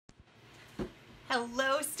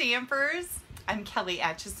Hello, Stampers. I'm Kelly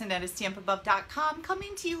Acheson at stampabove.com,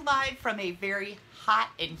 coming to you live from a very hot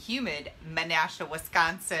and humid Menasha,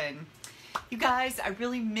 Wisconsin. You guys, I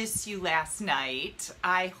really missed you last night.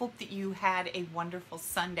 I hope that you had a wonderful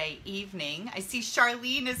Sunday evening. I see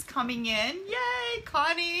Charlene is coming in. Yay,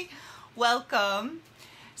 Connie, welcome.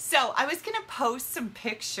 So I was going to post some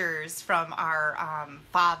pictures from our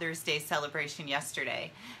Father's Day celebration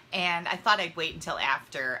yesterday, and I thought I'd wait until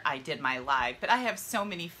after I did my live, but I have so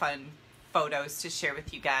many fun photos to share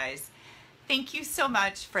with you guys. Thank you so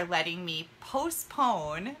much for letting me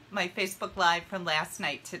postpone my Facebook Live from last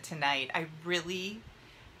night to tonight. I really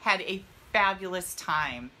had a fabulous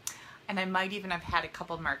time, and I might even have had a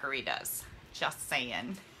couple margaritas, just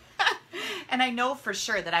saying. And I know for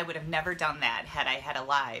sure that I would have never done that had I had a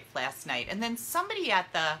live last night. And then somebody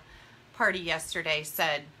at the party yesterday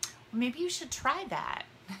said, well, maybe you should try that.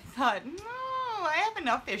 I thought, no, I have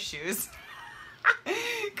enough issues.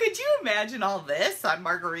 Could you imagine all this on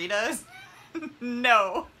margaritas?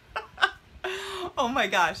 No. Oh my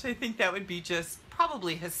gosh, I think that would be just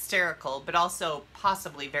probably hysterical, but also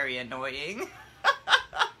possibly very annoying.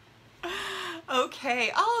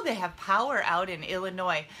 Okay, oh, they have power out in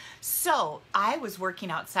Illinois. So I was working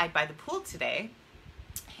outside by the pool today,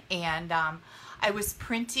 and I was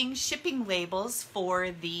printing shipping labels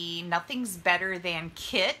for the Nothing's Better Than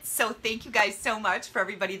kit. So thank you guys so much for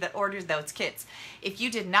everybody that ordered those kits. If you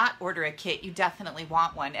did not order a kit, you definitely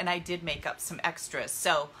want one, and I did make up some extras.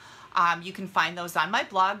 So you can find those on my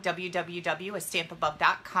blog,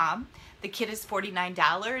 www.stampabove.com. The kit is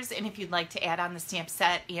 $49, and if you'd like to add on the stamp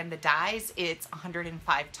set and the dies, it's $105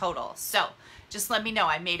 total. So just let me know.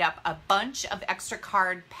 I made up a bunch of extra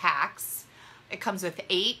card packs. It comes with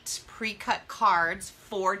 8 pre-cut cards,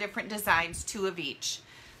 4 different designs, 2 of each.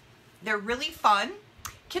 They're really fun.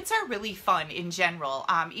 Kits are really fun in general.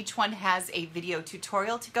 Each one has a video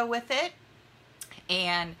tutorial to go with it,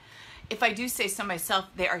 and if I do say so myself,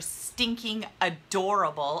 they are stinking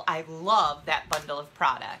adorable. I love that bundle of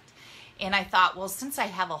product. And I thought, well, since I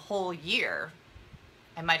have a whole year,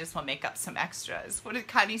 I might as well make up some extras. What did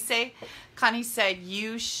Connie say? Connie said,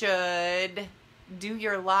 you should do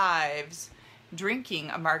your lives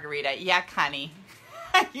drinking a margarita. Yeah, Connie.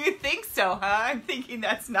 You think so, huh? I'm thinking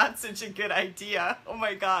that's not such a good idea. Oh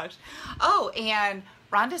my gosh. Oh, and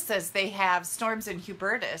Rhonda says they have Storms in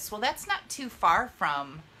Hubertus. Well, that's not too far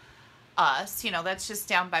from us. You know, that's just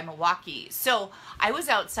down by Milwaukee. So I was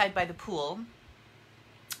outside by the pool.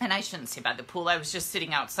 And I shouldn't say by the pool, I was just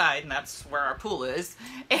sitting outside, and that's where our pool is.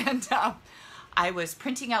 And I was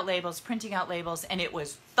printing out labels, and it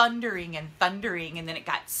was thundering and thundering, and then it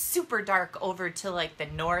got super dark over to like the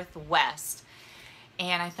northwest.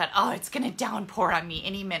 And I thought, oh, it's gonna downpour on me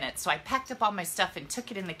any minute. So I packed up all my stuff and took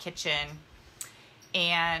it in the kitchen,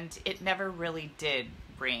 and it never really did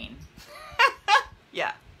rain.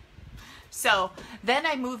 Yeah. So then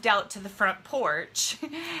I moved out to the front porch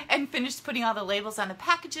and finished putting all the labels on the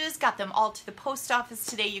packages, got them all to the post office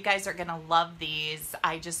today. You guys are gonna love these.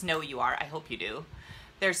 I just know you are. I hope you do.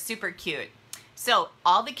 They're super cute. So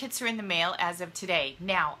all the kits are in the mail as of today.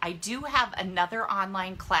 Now, I do have another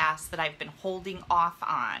online class that I've been holding off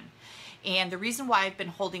on. And the reason why I've been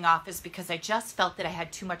holding off is because I just felt that I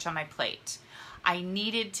had too much on my plate. I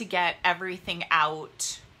needed to get everything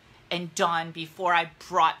out and done before I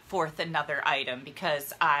brought forth another item,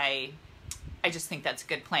 because I just think that's a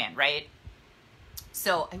good plan, right?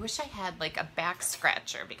 So I wish I had like a back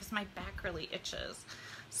scratcher because my back really itches.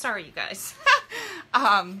 Sorry, you guys.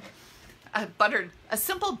 A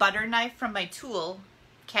simple butter knife from my tool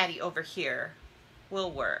caddy over here will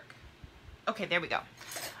work. Okay, there we go.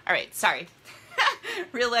 All right, sorry.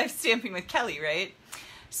 Real life stamping with Kelly, right?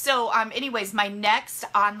 So anyways, my next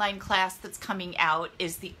online class that's coming out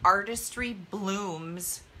is the Artistry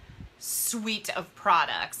Blooms suite of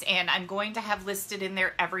products. And I'm going to have listed in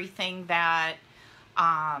there everything that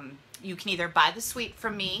you can either buy the suite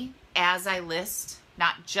from me as I list,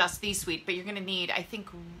 not just the suite, but you're going to need, I think,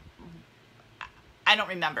 I don't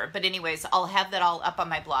remember. But anyways, I'll have that all up on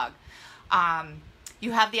my blog.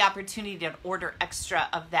 You have the opportunity to order extra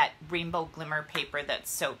of that rainbow glimmer paper that's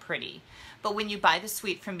so pretty. But when you buy the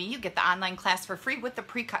suite from me, you get the online class for free with the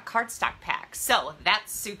pre-cut cardstock pack. So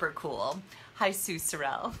that's super cool. Hi, Sue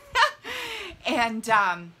Sorrell. And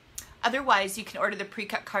otherwise, you can order the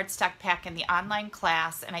pre-cut cardstock pack and the online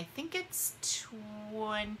class, and I think it's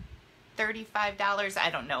 $35. I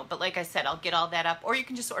don't know. But like I said, I'll get all that up. Or you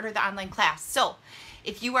can just order the online class. So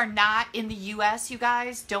if you are not in the U.S., you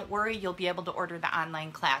guys, don't worry. You'll be able to order the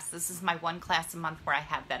online class. This is my one class a month where I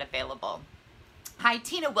have that available. Hi,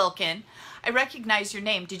 Tina Wilkin. I recognize your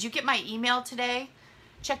name. Did you get my email today?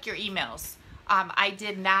 Check your emails. I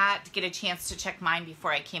did not get a chance to check mine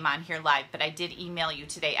before I came on here live, but I did email you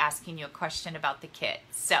today asking you a question about the kit.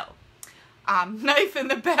 So, knife in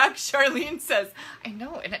the back, Charlene says. I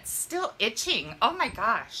know, and it's still itching. Oh my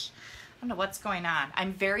gosh. I don't know what's going on.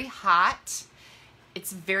 I'm very hot.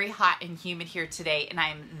 It's very hot and humid here today, and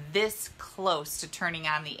I'm this close to turning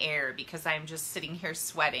on the air because I'm just sitting here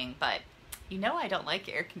sweating, but you know I don't like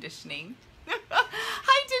air conditioning.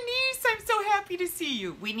 Hi, Denise. I'm so happy to see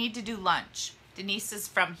you. We need to do lunch. Denise is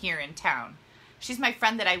from here in town. She's my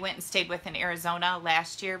friend that I went and stayed with in Arizona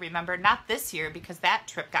last year. Remember? Not this year because that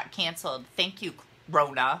trip got canceled. Thank you,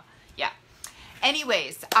 Rona. Yeah.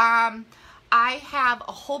 Anyways, I have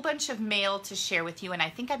a whole bunch of mail to share with you, and I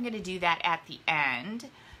think I'm going to do that at the end.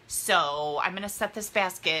 So I'm going to set this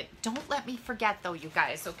basket. Don't let me forget, though, you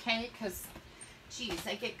guys, okay? Because, geez,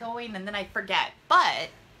 I get going and then I forget. But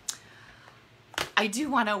I do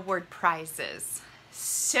want to award prizes.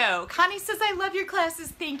 So Connie says, I love your classes.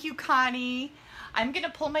 Thank you, Connie. I'm going to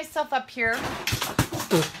pull myself up here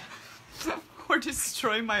or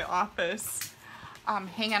destroy my office.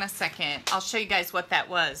 Hang on a second. I'll show you guys what that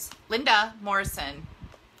was. Linda Morrison,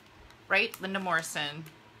 right? Linda Morrison.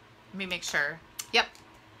 Let me make sure. Yep.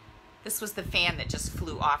 This was the fan that just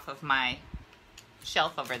flew off of my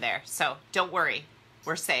shelf over there. So don't worry.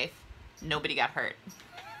 We're safe. Nobody got hurt.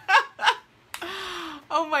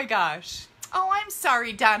 Oh my gosh. Oh, I'm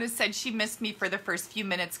sorry. Donna said she missed me for the first few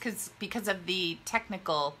minutes because of the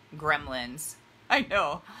technical gremlins. I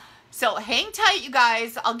know. So hang tight, you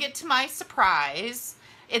guys. I'll get to my surprise.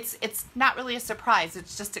 It's not really a surprise.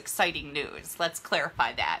 It's just exciting news. Let's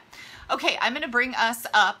clarify that. Okay, I'm going to bring us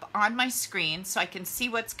up on my screen so I can see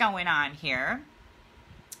what's going on here.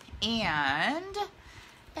 And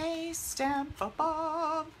a stamp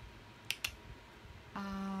above.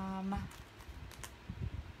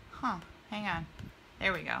 Hang on.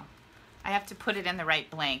 There we go. I have to put it in the right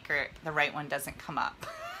blank or the right one doesn't come up.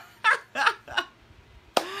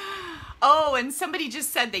 Oh, and somebody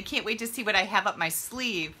just said they can't wait to see what I have up my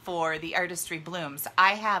sleeve for the Artistry Blooms.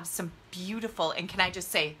 I have some beautiful, and can I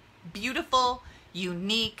just say, beautiful,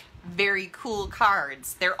 unique, very cool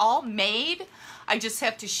cards. They're all made. I just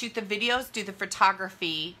have to shoot the videos, do the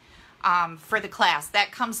photography for the class.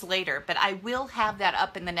 That comes later, but I will have that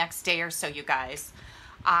up in the next day or so, you guys.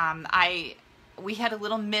 We had a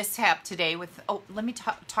little mishap today with, let me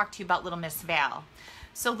talk to you about Little Miss Val.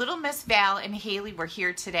 So Little Miss Val and Haley were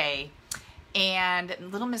here today, and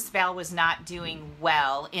Little Miss Val was not doing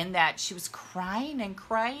well in that she was crying and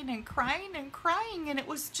crying and crying and crying, and it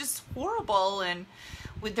was just horrible, and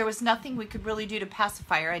there was nothing we could really do to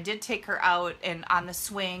pacify her. I did take her out and on the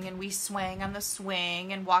swing, and we swang on the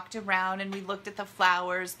swing and walked around, and we looked at the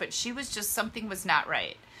flowers, but she was just, something was not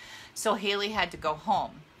right. So Haley had to go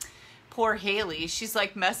home. Poor Haley, she's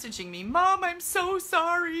like messaging me, Mom, I'm so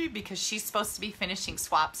sorry, because she's supposed to be finishing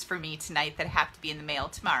swaps for me tonight that have to be in the mail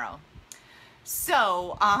tomorrow.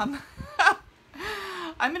 So, I'm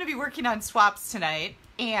going to be working on swaps tonight,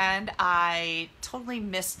 and I totally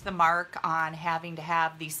missed the mark on having to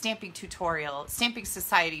have the Stamping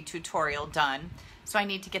Society tutorial done. So I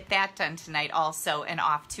need to get that done tonight also and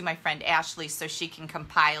off to my friend Ashley so she can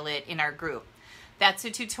compile it in our group. That's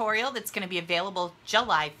a tutorial that's going to be available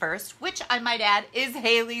July 1st, which I might add is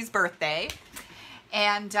Haley's birthday.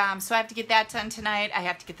 And so I have to get that done tonight. I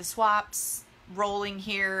have to get the swaps rolling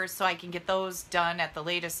here so I can get those done at the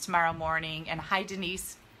latest tomorrow morning. And hi,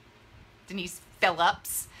 Denise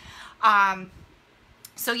Phillips.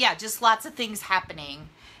 So yeah, just lots of things happening.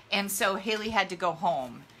 And so Haley had to go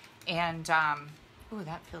home. And, ooh,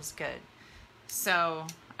 that feels good. So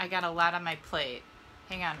I got a lot on my plate.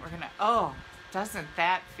 Hang on, we're going to, oh. Doesn't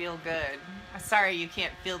that feel good? Sorry you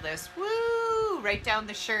can't feel this. Woo! Right down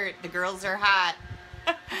the shirt. The girls are hot.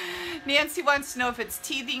 Nancy wants to know if it's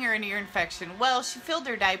teething or an ear infection. Well, she filled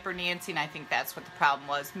her diaper, Nancy, and I think that's what the problem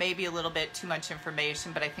was. Maybe a little bit too much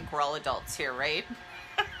information, but I think we're all adults here, right?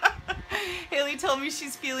 Haley told me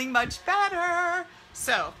she's feeling much better.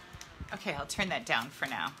 So, okay, I'll turn that down for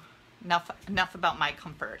now. Enough about my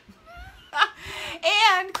comfort.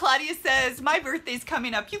 And Claudia says, my birthday's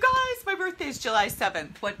coming up. You guys, my birthday's July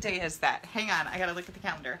 7th. What day is that? Hang on, I gotta look at the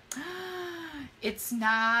calendar. It's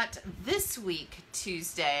not this week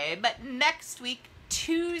Tuesday, but next week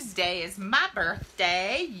Tuesday is my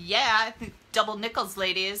birthday. Yeah, I think double nickels,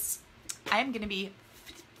 ladies. I am gonna be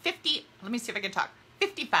 50, let me see if I can talk,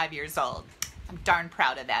 55 years old. I'm darn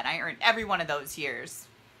proud of that. I earned every one of those years.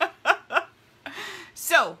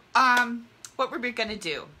 So, what were we gonna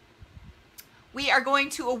do? We are going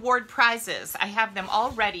to award prizes. I have them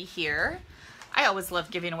all ready here. I always love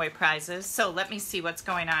giving away prizes. So let me see what's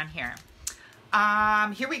going on here.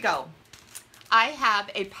 Here we go. I have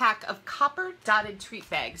a pack of copper dotted treat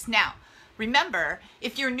bags. Now, remember,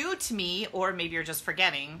 if you're new to me, or maybe you're just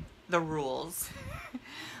forgetting the rules,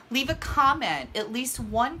 leave a comment, at least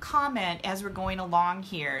one comment as we're going along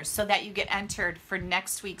here, so that you get entered for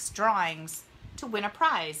next week's drawings to win a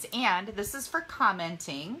prize. And this is for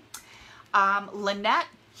commenting. Lynette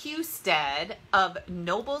Husted of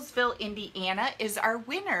Noblesville, Indiana is our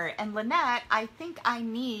winner. And Lynette, I think I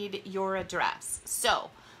need your address.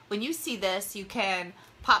 So when you see this, you can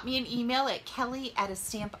pop me an email at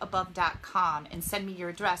kelly@astampabove.com and send me your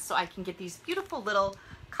address so I can get these beautiful little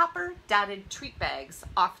copper dotted treat bags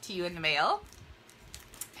off to you in the mail.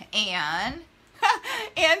 And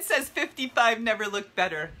Anne says 55 never looked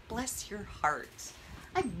better. Bless your heart.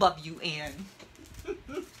 I love you, Anne.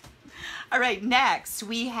 All right, next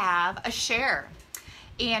we have a share.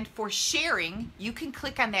 And for sharing, you can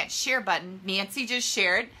click on that share button. Nancy just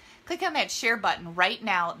shared. Click on that share button right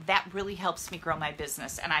now. That really helps me grow my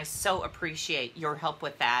business, and I so appreciate your help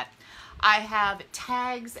with that. I have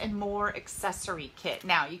tags and more accessory kit.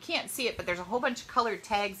 Now, you can't see it, but there's a whole bunch of colored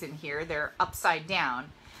tags in here. They're upside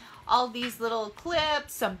down. All these little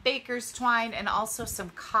clips, some baker's twine, and also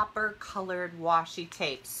some copper colored washi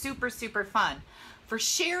tape. Super, super fun. For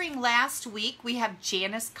sharing last week, we have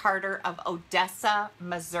Janice Carter of Odessa,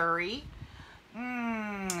 Missouri.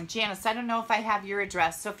 Janice, I don't know if I have your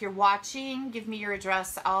address. So if you're watching, give me your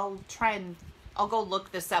address. I'll go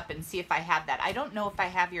look this up and see if I have that. I don't know if I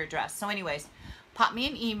have your address. So anyways, pop me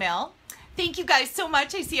an email. Thank you guys so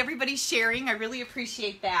much. I see everybody sharing. I really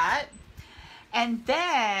appreciate that. And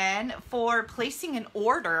then for placing an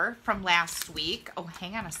order from last week. Oh,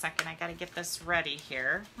 hang on a second. I got to get this ready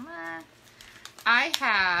here. I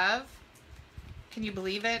have, can you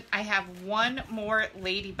believe it? I have one more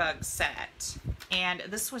Ladybug set. And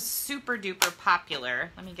this was super duper popular.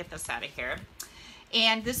 Let me get this out of here.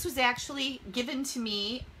 And this was actually given to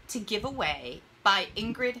me to give away by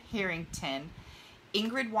Ingrid Harrington.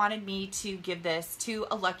 Ingrid wanted me to give this to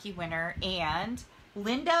a lucky winner. And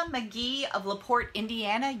Linda McGee of LaPorte,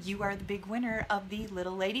 Indiana, you are the big winner of the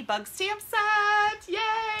Little Ladybug stamp set.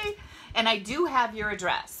 Yay! And I do have your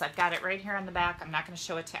address. I've got it right here on the back. I'm not going to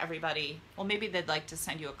show it to everybody. Well, maybe they'd like to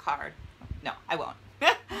send you a card. No, I won't.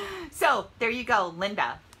 So there you go,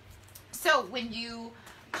 Linda. So when you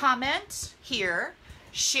comment here,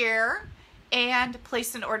 share, and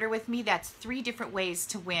place an order with me, that's 3 different ways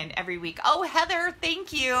to win every week. Oh, Heather,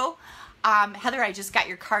 thank you. Heather, I just got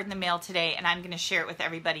your card in the mail today, and I'm going to share it with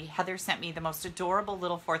everybody. Heather sent me the most adorable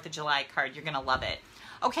little 4th of July card. You're going to love it.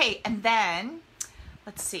 Okay, and then,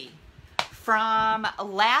 let's see. From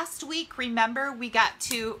last week, remember, we got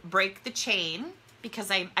to break the chain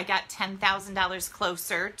because I got $10,000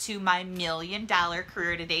 closer to my $1 million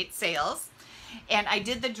career to date sales. And I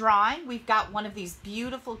did the drawing. We've got one of these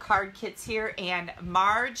beautiful card kits here, and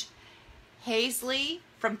Marge Hazley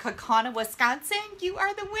from Kaukauna, Wisconsin, you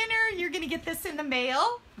are the winner. You're going to get this in the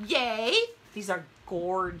mail. Yay. These are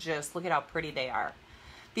gorgeous. Look at how pretty they are.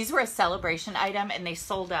 These were a celebration item, and they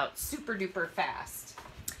sold out super duper fast.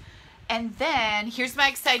 And then here's my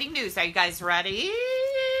exciting news. Are you guys ready?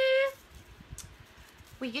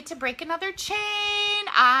 We get to break another chain.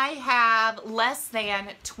 I have less than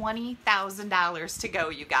 $20,000 to go,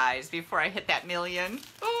 you guys, before I hit that million.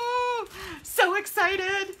 Oh, so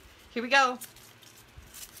excited. Here we go.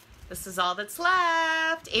 This is all that's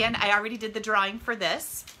left. And I already did the drawing for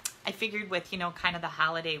this. I figured with, you know, kind of the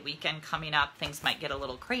holiday weekend coming up, things might get a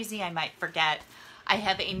little crazy. I might forget. I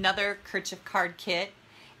have another kerchief card kit.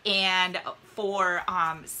 And for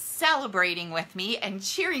celebrating with me and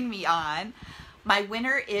cheering me on, my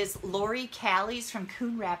winner is Lori Callies from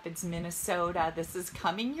Coon Rapids, Minnesota. This is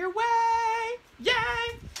coming your way.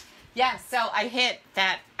 Yay! Yeah, so I hit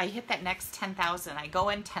that next 10,000. I go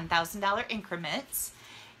in $10,000 increments,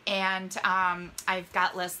 and I've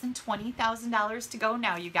got less than $20,000 to go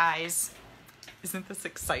now, you guys. Isn't this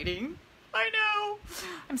exciting? I know.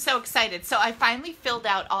 I'm so excited. So I finally filled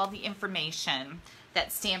out all the information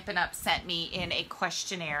that Stampin' Up sent me in a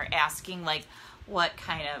questionnaire asking like what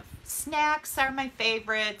kind of snacks are my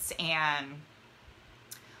favorites and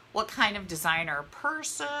what kind of designer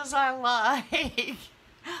purses I like.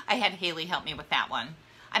 I had Haley help me with that one.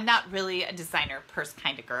 I'm not really a designer purse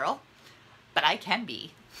kind of girl, but I can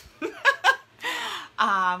be.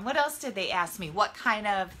 What else did they ask me? What kind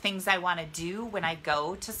of things I want to do when I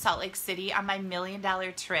go to Salt Lake City on my $1 million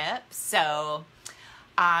trip. So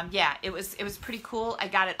yeah, it was pretty cool. I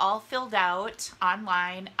got it all filled out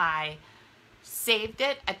online. I saved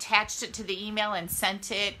it, attached it to the email, and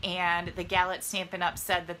sent it. And the gal at Stampin' Up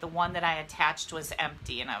said that the one that I attached was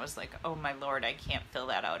empty. And I was like, oh my Lord, I can't fill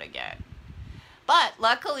that out again. But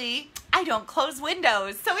luckily, I don't close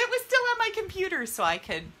windows. So it was still on my computer so I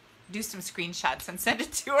could do some screenshots and send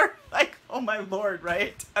it to her. Like, oh my Lord,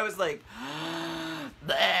 right? I was like,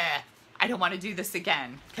 bleh. I don't want to do this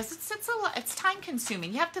again because it's time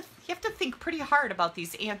consuming. You have to think pretty hard about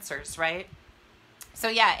these answers, right? So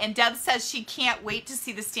yeah, and Deb says she can't wait to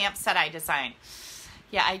see the stamp set I designed.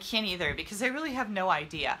 Yeah, I can't either because I really have no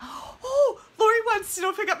idea. Oh, Lori wants to know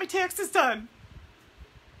if I got my taxes done.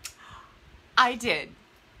 I did.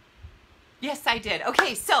 Yes, I did.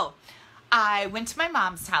 Okay, so I went to my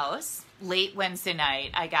mom's house late Wednesday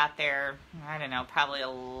night. I got there, I don't know, probably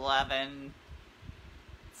 11,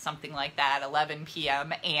 something like that, 11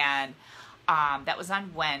 p.m. And that was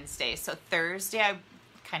on Wednesday. So Thursday I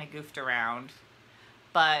kind of goofed around.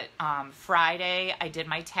 But Friday I did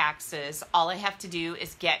my taxes. All I have to do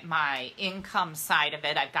is get my income side of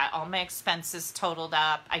it. I've got all my expenses totaled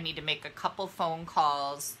up. I need to make a couple phone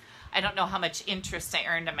calls. I don't know how much interest I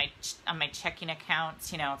earned on my checking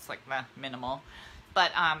accounts. You know, it's like minimal.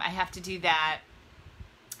 But I have to do that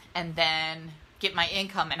and then get my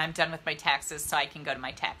income, and I'm done with my taxes so I can go to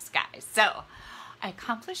my tax guys. So I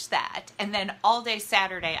accomplished that. And then all day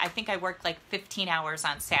Saturday, I think I worked like 15 hours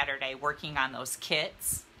on Saturday working on those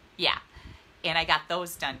kits. Yeah. And I got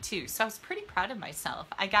those done too. So I was pretty proud of myself.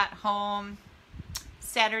 I got home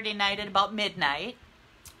Saturday night at about midnight.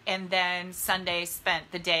 And then Sunday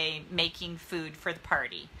spent the day making food for the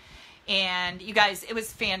party. And you guys, it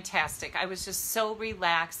was fantastic. I was just so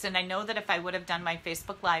relaxed. And I know that if I would have done my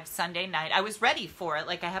Facebook Live Sunday night, I was ready for it.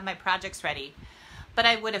 Like I had my projects ready. But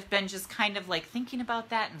I would have been just kind of like thinking about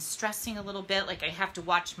that and stressing a little bit. Like I have to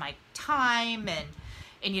watch my time and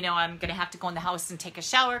you know, I'm going to have to go in the house and take a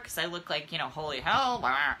shower because I look like, you know, holy hell.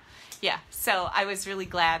 Blah. Yeah. So I was really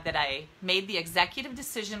glad that I made the executive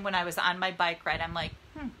decision when I was on my bike ride. I'm like,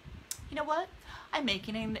 you know what? I'm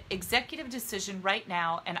making an executive decision right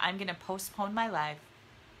now and I'm going to postpone my life.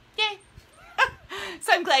 Yay.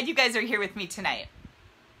 So I'm glad you guys are here with me tonight.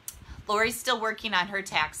 Lori's still working on her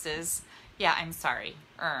taxes. Yeah, I'm sorry.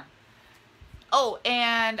 Oh,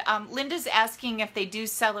 and Linda's asking if they do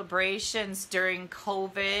celebrations during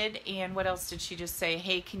COVID. And what else did she just say?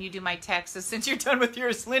 Hey, can you do my taxes since you're done with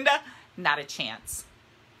yours, Linda? Not a chance.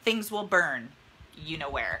 Things will burn. You know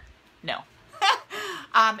where. No.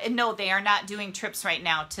 And no, they are not doing trips right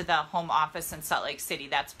now to the home office in Salt Lake City.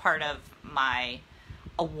 That's part of my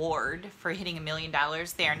award for hitting $1 million.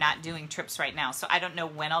 They are not doing trips right now. So I don't know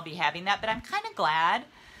when I'll be having that, but I'm kind of glad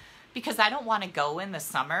because I don't want to go in the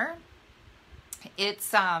summer.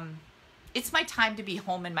 It's my time to be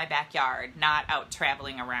home in my backyard, not out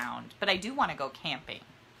traveling around. But I do want to go camping.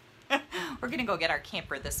 We're going to go get our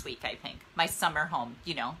camper this week, I think. My summer home,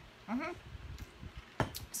 you know.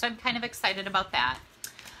 So I'm kind of excited about that.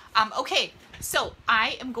 Okay, so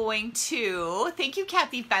I am going to, thank you,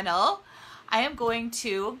 Kathy Fennel. I am going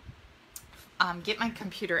to get my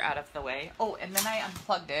computer out of the way. Oh, and then I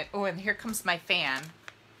unplugged it. Oh, and here comes my fan.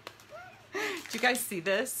 Do you guys see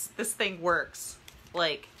this? This thing works.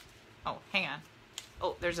 Like, oh, hang on.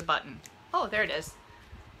 Oh, there's a button. Oh, there it is.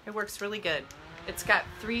 It works really good. It's got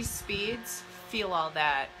 3 speeds. Feel all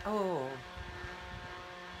that. Oh.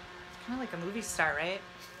 It's kind of like a movie star, right?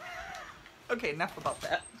 Okay, enough about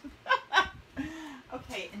that.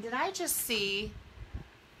 Okay, and did I just see...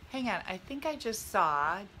 Hang on, I think I just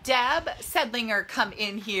saw Deb Sedlinger come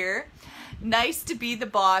in here. Nice to be the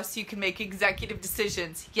boss. You can make executive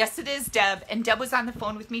decisions. Yes, it is, Deb. And Deb was on the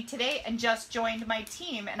phone with me today and just joined my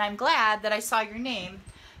team. And I'm glad that I saw your name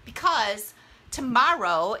because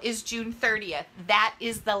tomorrow is June 30th. That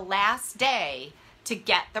is the last day to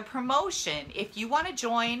get the promotion. If you want to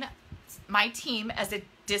join my team as a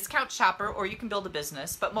discount shopper, or you can build a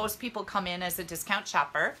business, but most people come in as a discount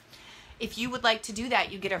shopper. If you would like to do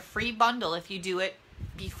that, you get a free bundle if you do it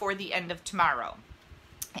before the end of tomorrow.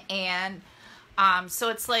 And so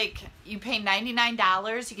it's like you pay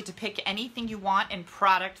 $99. You get to pick anything you want in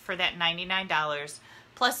product for that $99.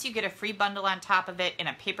 Plus you get a free bundle on top of it and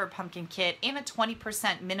a paper pumpkin kit and a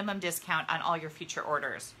 20% minimum discount on all your future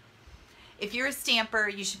orders. If you're a stamper,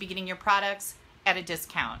 you should be getting your products at a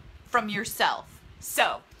discount from yourself.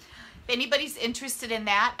 So if anybody's interested in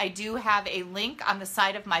that, I do have a link on the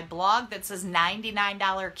side of my blog that says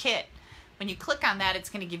 $99 kit. When you click on that, it's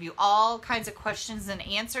going to give you all kinds of questions and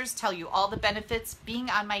answers, tell you all the benefits. Being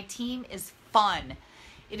on my team is fun.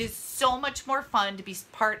 It is so much more fun to be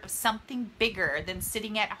part of something bigger than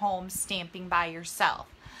sitting at home stamping by yourself.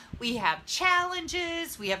 We have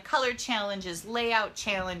challenges, we have color challenges, layout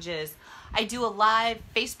challenges. I do a live,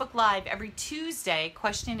 Facebook Live every Tuesday,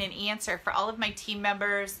 question and answer for all of my team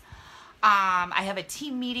members. I have a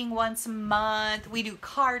team meeting once a month. We do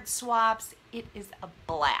card swaps. it is a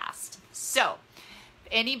blast. So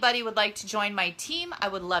if anybody would like to join my team, I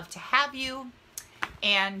would love to have you.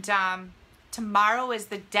 And tomorrow is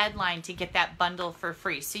the deadline to get that bundle for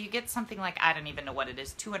free. So you get something like, I don't even know what it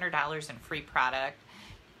is, $200 in free product.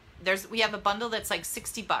 We have a bundle that's like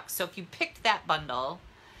 $60. So if you picked that bundle,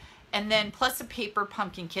 and then plus a paper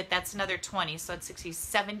pumpkin kit, that's another 20. So it's 60,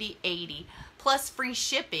 70, 80, plus free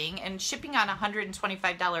shipping. And shipping on a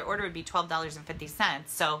 $125 order would be $12.50.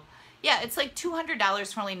 So yeah, it's like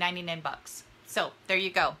 $200 for only 99 bucks. So there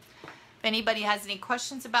you go. If anybody has any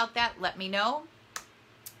questions about that, let me know.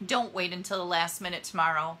 Don't wait until the last minute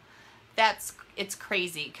tomorrow. It's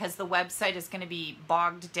crazy because the website is going to be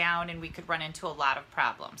bogged down and we could run into a lot of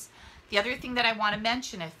problems. The other thing that I want to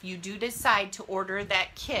mention, if you do decide to order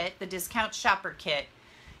that kit, the discount shopper kit,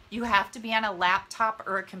 you have to be on a laptop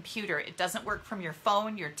or a computer. It doesn't work from your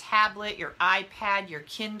phone, your tablet, your iPad, your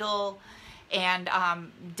Kindle. And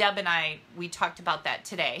Deb and I, we talked about that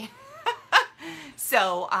today.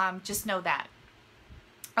 So just know that.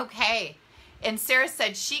 Okay. And Sarah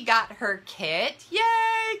said she got her kit. Yay!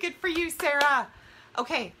 Good for you, Sarah.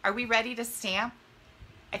 Okay, are we ready to stamp?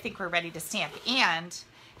 I think we're ready to stamp. And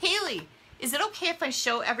Haley, is it okay if I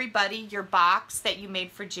show everybody your box that you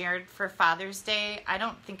made for Jared for Father's Day? I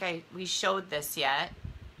don't think we showed this yet,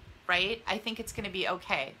 right? I think it's going to be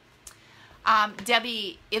okay.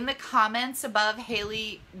 Debbie, in the comments above,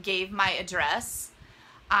 Haley gave my address.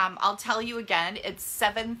 I'll tell you again, it's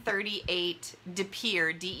 738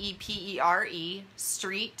 DePere, D-E-P-E-R-E,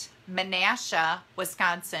 Street, Menasha,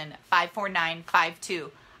 Wisconsin, 54952.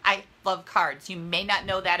 I love cards. You may not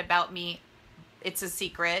know that about me. It's a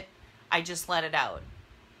secret. I just let it out.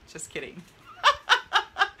 Just kidding.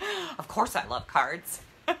 Of course I love cards.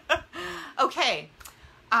 Okay.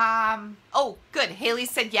 Oh, good. Haley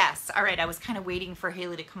said yes. All right. I was kind of waiting for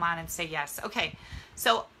Haley to come on and say yes. Okay.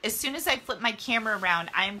 So as soon as I flip my camera around,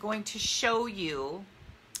 I am going to show you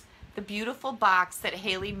the beautiful box that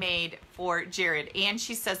Haley made for Jared. And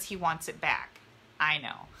she says he wants it back. I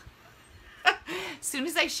know. As soon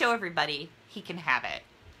as I show everybody, he can have it.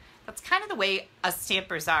 That's kind of the way us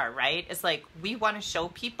stampers are, right? It's like we want to show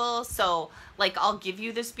people. So like I'll give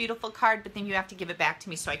you this beautiful card, but then you have to give it back to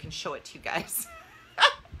me so I can show it to you guys.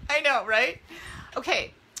 I know, right?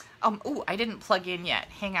 Okay. Ooh, I didn't plug in yet.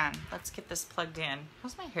 Hang on. Let's get this plugged in.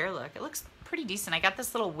 How's my hair look? It looks pretty decent. I got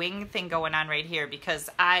this little wing thing going on right here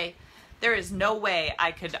because there is no way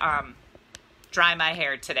I could dry my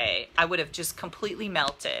hair today. I would have just completely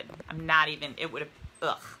melted. I'm not even, it would have,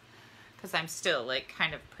 ugh. Because I'm still like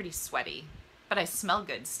kind of pretty sweaty. But I smell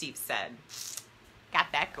good, Steve said.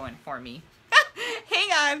 Got that going for me.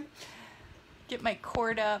 Hang on. Get my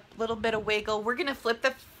cord up, a little bit of wiggle. We're going to flip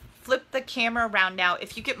the camera around now.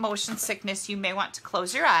 If you get motion sickness, you may want to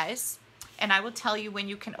close your eyes. And I will tell you when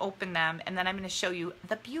you can open them. And then I'm going to show you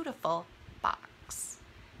the beautiful box.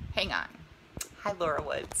 Hang on. Hi, Laura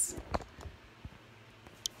Woods.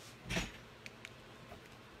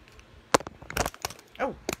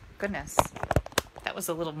 Oh, goodness. That was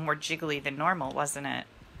a little more jiggly than normal, wasn't it?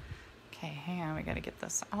 Okay, hang on. We got to get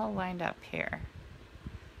this all lined up here.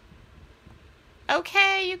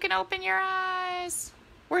 Okay, you can open your eyes.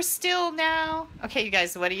 We're still now. Okay, you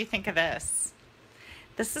guys, what do you think of this?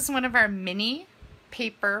 This is one of our mini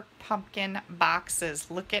paper pumpkin boxes.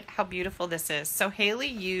 Look at how beautiful this is. So Haley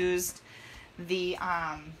used the,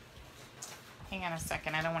 hang on a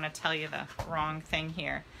second. I don't want to tell you the wrong thing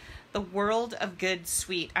here. The World of Good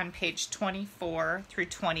suite on page 24 through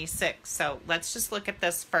 26. So let's just look at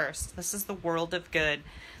this first. This is the World of Good.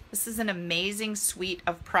 This is an amazing suite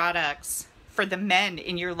of products for the men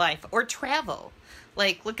in your life or travel.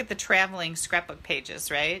 Like, look at the traveling scrapbook pages,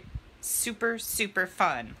 right? Super, super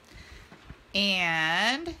fun.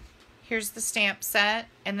 And here's the stamp set.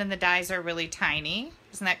 And then the dies are really tiny.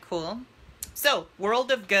 Isn't that cool? So, World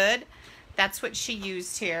of Good. That's what she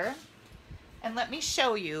used here. And let me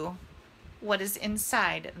show you what is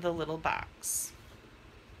inside the little box.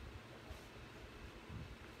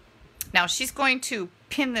 Now, she's going to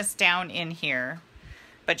pin this down in here,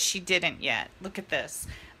 but she didn't yet. Look at this.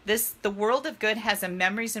 The World of Good has a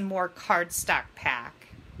Memories and More cardstock pack.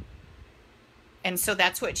 And so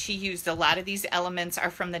that's what she used. A lot of these elements are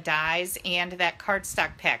from the dies and that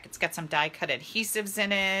cardstock pack. It's got some die cut adhesives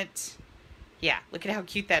in it. Yeah, look at how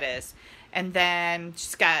cute that is. And then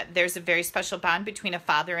there's a very special bond between a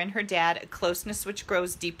father and her dad, a closeness which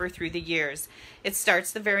grows deeper through the years. It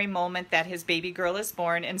starts the very moment that his baby girl is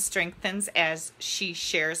born and strengthens as she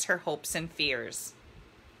shares her hopes and fears.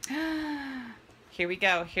 Here we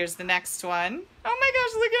go. Here's the next one. Oh my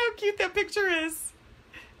gosh, look at how cute that picture is.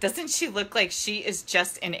 Doesn't she look like she is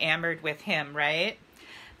just enamored with him, right? It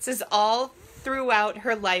says all throughout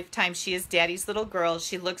her lifetime, she is Daddy's little girl.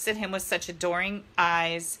 She looks at him with such adoring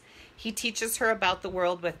eyes. He teaches her about the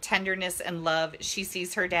world with tenderness and love. She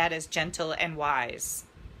sees her dad as gentle and wise.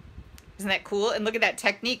 Isn't that cool? And look at that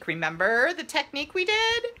technique. Remember the technique we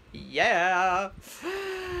did? Yeah.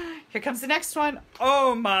 Here comes the next one.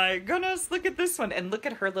 Oh my goodness, look at this one. And look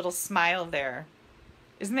at her little smile there.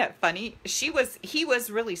 Isn't that funny? He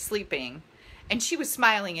was really sleeping, and she was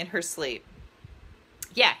smiling in her sleep.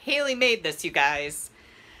 Yeah, Haley made this, you guys.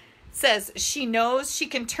 It says she knows she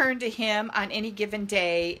can turn to him on any given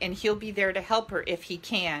day, and he'll be there to help her if he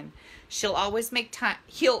can. He'll always make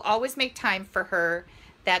time for her.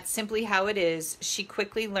 That's simply how it is. She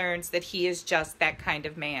quickly learns that he is just that kind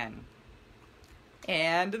of man.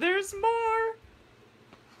 And there's more.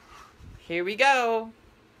 Here we go.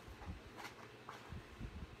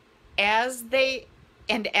 As they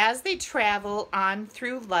travel on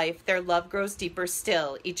through life, their love grows deeper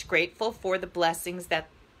still, each grateful for the blessings that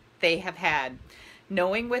they have had,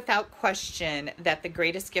 knowing without question that the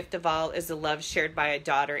greatest gift of all is the love shared by a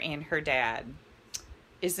daughter and her dad.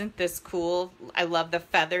 Isn't this cool? I love the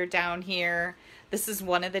feather down here. This is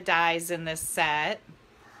one of the dies in this set.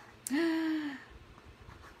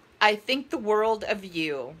 I think the world of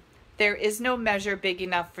you. There is no measure big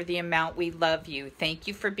enough for the amount we love you. Thank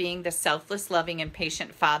you for being the selfless, loving, and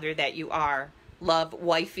patient father that you are. Love,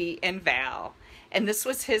 Wifey and Val. And this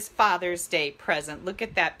was his Father's Day present. Look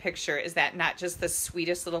at that picture. Is that not just the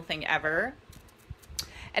sweetest little thing ever?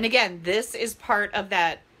 And again, this is part of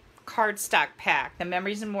that cardstock pack. The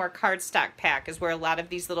Memories and More cardstock pack is where a lot of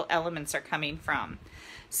these little elements are coming from.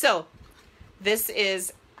 So this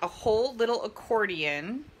is a whole little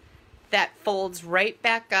accordion that folds right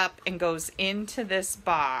back up and goes into this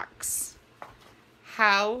box.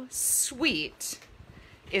 How sweet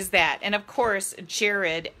is that? And of course,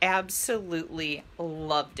 Jared absolutely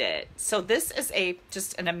loved it. So this is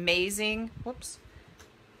just an amazing, whoops.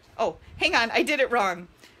 Oh, hang on, I did it wrong.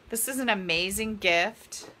 This is an amazing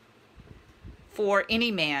gift for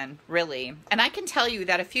any man, really. And I can tell you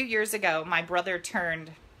that a few years ago, my brother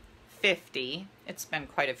turned 50. It's been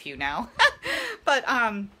quite a few now. But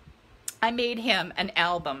I made him an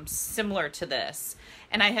album similar to this.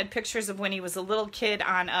 And I had pictures of when he was a little kid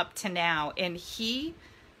on up to now. And he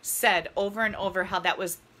said over and over how that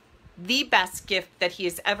was the best gift that he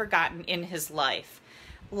has ever gotten in his life.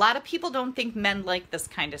 A lot of people don't think men like this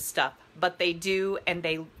kind of stuff, but they do, and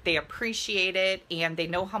they appreciate it, and they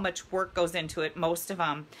know how much work goes into it, most of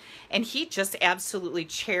them. And he just absolutely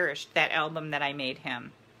cherished that album that I made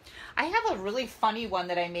him. I have a really funny one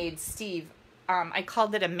that I made Steve. I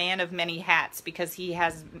called it a man of many hats because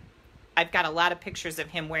I've got a lot of pictures of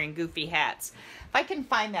him wearing goofy hats. If I can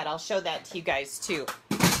find that, I'll show that to you guys too.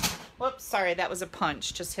 Whoops, sorry, that was a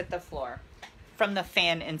punch. Just hit the floor from the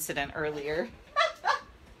fan incident earlier.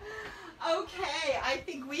 Okay, I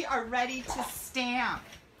think we are ready to stamp.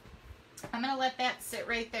 I'm going to let that sit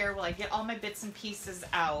right there while I get all my bits and pieces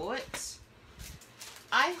out.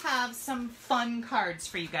 I have some fun cards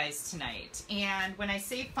for you guys tonight. And when I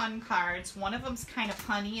say fun cards, one of them's kind of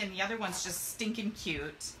punny and the other one's just stinking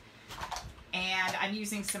cute. And I'm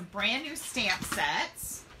using some brand new stamp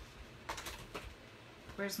sets.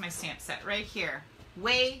 Where's my stamp set? Right here.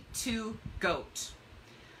 Way to Goat.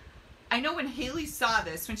 I know when Haley saw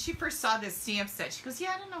this, when she first saw this stamp set, she goes,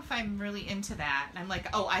 yeah, I don't know if I'm really into that. And I'm like,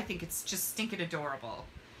 oh, I think it's just stinking adorable.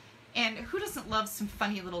 And who doesn't love some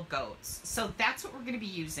funny little goats? So that's what we're going to be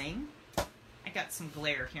using. I got some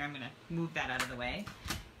glare here. I'm going to move that out of the way.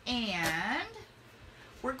 And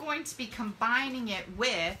we're going to be combining it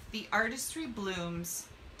with the Artistry Blooms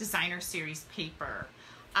Designer Series paper.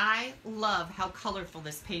 I love how colorful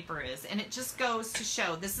this paper is, and it just goes to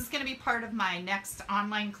show, this is going to be part of my next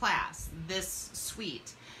online class, this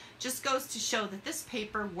suite. Just goes to show that this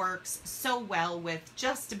paper works so well with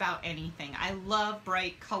just about anything. I love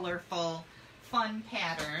bright, colorful, fun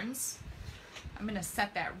patterns. I'm going to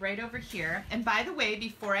set that right over here. And by the way,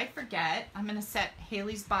 before I forget, I'm going to set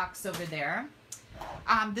Haley's box over there.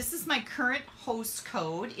 This is my current host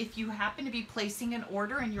code. If you happen to be placing an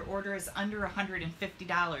order and your order is under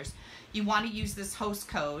 $150, you want to use this host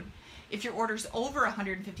code. If your order's over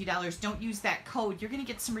 $150, don't use that code. You're going to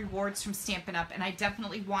get some rewards from Stampin' Up, and I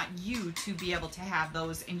definitely want you to be able to have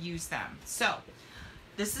those and use them. So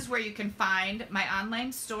this is where you can find my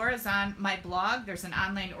online store is on my blog. There's an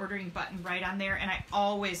online ordering button right on there, and I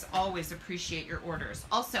always, always appreciate your orders.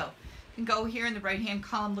 Also, you can go here in the right-hand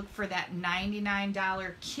column, look for that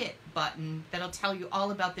 $99 kit button that'll tell you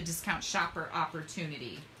all about the discount shopper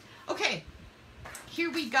opportunity. Okay,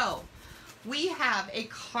 here we go. We have a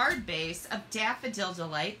card base of Daffodil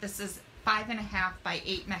Delight. This is 5.5 by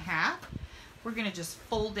 8.5. we're gonna just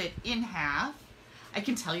fold it in half. I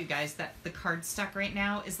can tell you guys that the cardstock right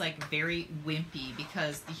now is like very wimpy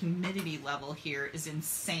because the humidity level here is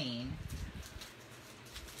insane.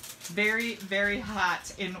 Very, very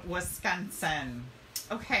hot in Wisconsin.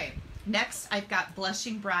 Okay, next I've got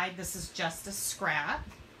Blushing Bride. This is just a scrap.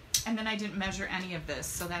 And then I didn't measure any of this,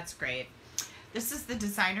 so that's great. This is the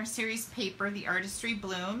Designer Series paper, the Artistry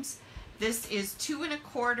Blooms. This is 2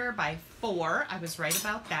 1/4 by 4. I was right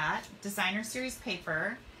about that. Designer Series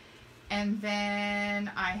paper. And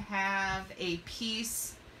then I have a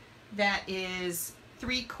piece that is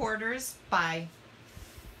 3/4 by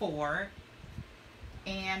 4.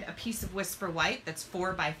 And a piece of Whisper White that's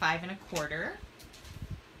 4 by 5 1/4.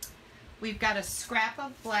 We've got a scrap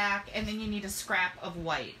of black, and then you need a scrap of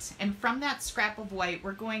white. And from that scrap of white,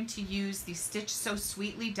 we're going to use the Stitch So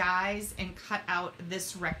Sweetly dies and cut out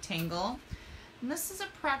this rectangle. And this is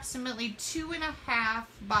approximately 2 1/2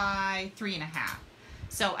 by 3 1/2.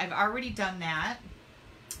 So I've already done that.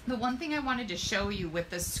 The one thing I wanted to show you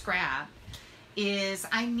with this scrap is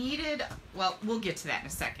I needed, well, we'll get to that in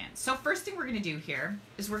a second. So first thing we're going to do here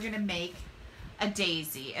is we're going to make a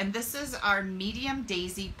daisy, and this is our medium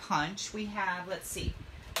daisy punch. We have, let's see,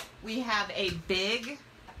 we have a big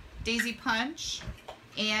daisy punch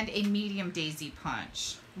and a medium daisy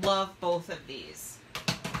punch. Love both of these.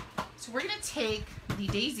 So we're going to take the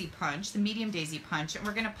daisy punch, the medium daisy punch, and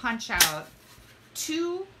we're going to punch out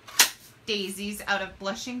 2 daisies out of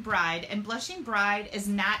Blushing Bride. And Blushing Bride is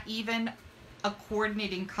not even a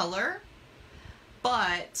coordinating color,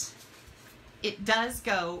 but it does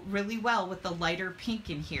go really well with the lighter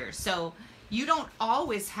pink in here. So you don't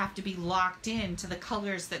always have to be locked in to the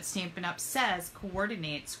colors that Stampin' Up! Says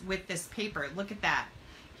coordinates with this paper. Look at that.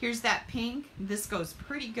 Here's that pink. This goes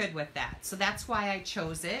pretty good with that. So that's why I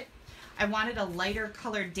chose it. I wanted a lighter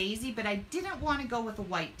colored daisy, but I didn't want to go with a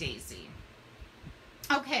white daisy.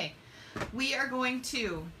 Okay, we are going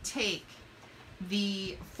to take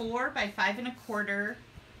the 4 by 5 1/4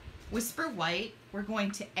 Whisper White. We're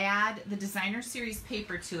going to add the Designer Series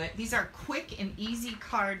paper to it. These are quick and easy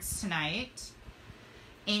cards tonight.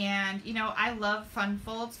 And, you know, I love fun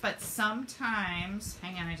folds, but sometimes,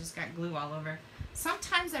 hang on, I just got glue all over.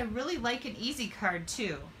 Sometimes I really like an easy card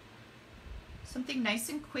too. Something nice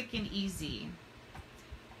and quick and easy.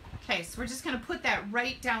 Okay, so we're just going to put that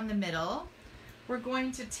right down the middle. We're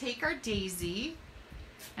going to take our daisy,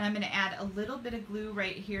 and I'm going to add a little bit of glue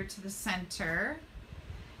right here to the center.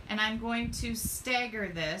 And I'm going to stagger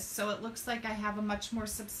this so it looks like I have a much more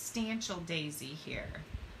substantial daisy here.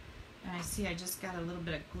 And I see I just got a little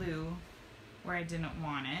bit of glue where I didn't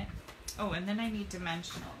want it. Oh, and then I need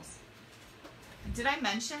dimensionals. Did I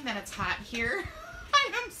mention that it's hot here?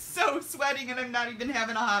 I am so sweating and I'm not even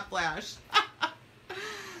having a hot flash.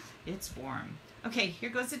 It's warm. Okay, here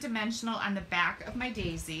goes a dimensional on the back of my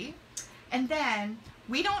daisy. And then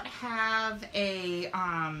we don't have a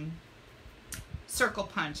circle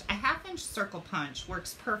punch. A 1/2 inch circle punch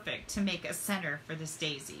works perfect to make a center for this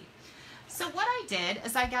daisy. So what I did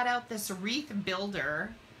is I got out this wreath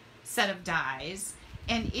builder set of dies,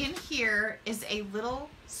 and in here is a little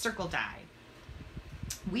circle die.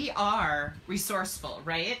 We are resourceful,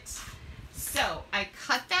 right? So I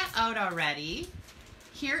cut that out already.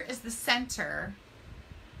 Here is the center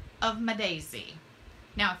of my daisy.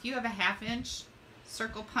 Now if you have a 1/2 inch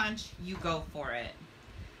circle punch, you go for it.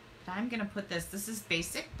 But I'm going to put this is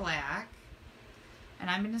basic black,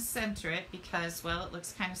 and I'm going to center it because, well, it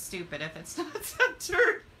looks kind of stupid if it's not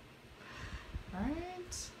centered.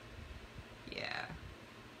 Right? Yeah.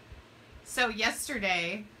 So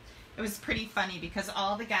yesterday, it was pretty funny because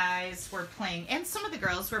all the guys were playing, and some of the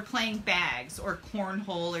girls were playing bags or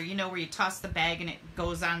cornhole, or you know where you toss the bag and it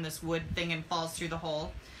goes on this wood thing and falls through the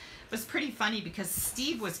hole. It was pretty funny because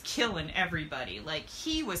Steve was killing everybody. Like,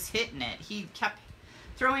 he was hitting it. He kept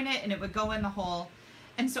throwing it and it would go in the hole.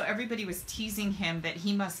 And so everybody was teasing him that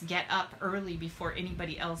he must get up early before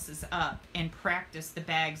anybody else is up and practice the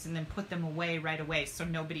bags and then put them away right away so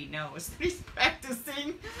nobody knows that he's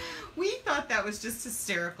practicing. We thought that was just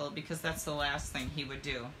hysterical because that's the last thing he would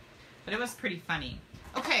do. But it was pretty funny.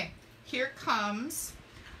 Okay, here comes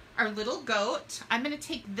our little goat. I'm going to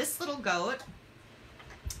take this little goat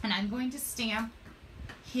and I'm going to stamp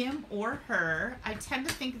him or her. I tend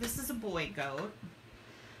to think this is a boy goat.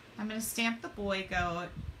 I'm going to stamp the boy goat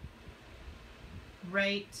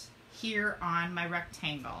right here on my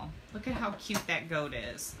rectangle. Look at how cute that goat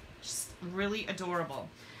is. Just really adorable.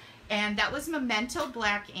 And that was Memento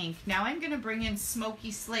Black ink. Now I'm going to bring in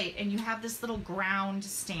Smoky Slate, and you have this little ground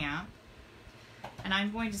stamp. And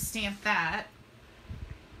I'm going to stamp that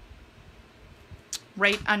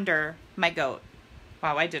right under my goat.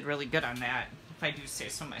 Wow, I did really good on that, if I do say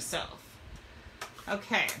so myself.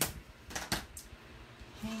 Okay.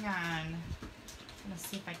 Hang on. I'm going to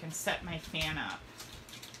see if I can set my fan up.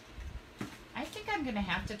 I think I'm going to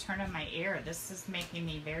have to turn on my air. This is making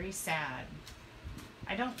me very sad.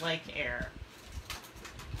 I don't like air.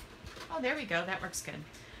 Oh, there we go. That works good.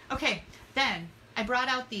 Okay, then I brought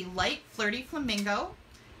out the light Flirty Flamingo,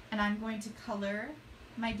 and I'm going to color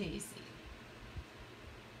my daisy.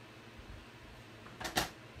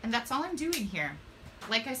 And that's all I'm doing here.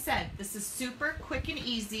 Like I said, this is super quick and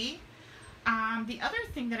easy. The other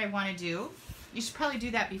thing that I want to do, you should probably do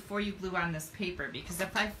that before you glue on this paper, because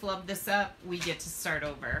if I flub this up, we get to start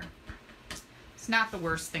over. It's not the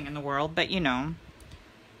worst thing in the world, but you know.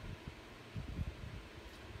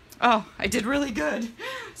 Oh, I did really good.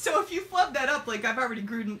 So if you flub that up, like I've already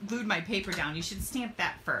glued my paper down, you should stamp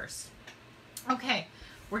that first. Okay,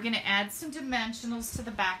 we're going to add some dimensionals to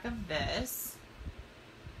the back of this.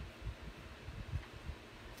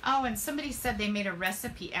 Oh, and somebody said they made a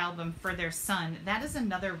recipe album for their son. That is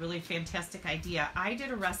another really fantastic idea. I did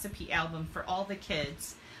a recipe album for all the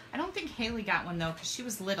kids. I don't think Haley got one though, because she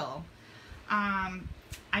was little. I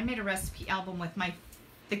made a recipe album with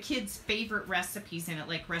the kids' favorite recipes in it,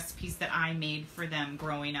 like recipes that I made for them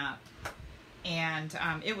growing up. And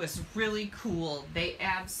it was really cool. They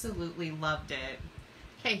absolutely loved it.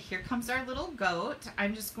 Okay, here comes our little goat.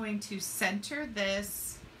 I'm just going to center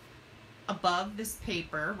this above this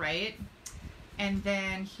paper, right? And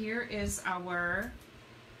then here is our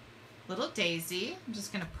little daisy. I'm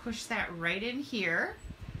just going to push that right in here.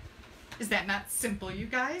 Is that not simple, you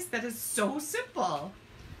guys? That is so simple.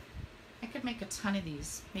 I could make a ton of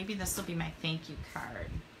these. Maybe this will be my thank you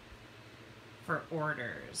card for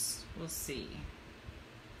orders. We'll see.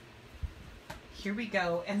 Here we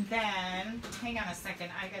go. And then, hang on a second.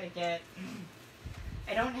 I got to get...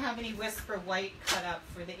 I don't have any Whisper White cut up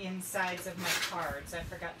for the insides of my cards. I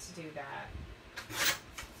forgot to do that.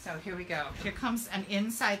 So here we go. Here comes an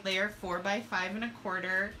inside layer, 4 by 5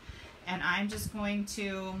 1/4, and I'm just going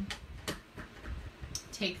to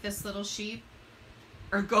take this little sheep,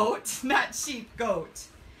 or goat, not sheep, goat,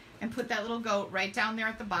 and put that little goat right down there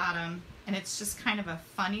at the bottom, and it's just kind of a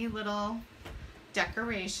funny little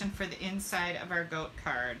decoration for the inside of our goat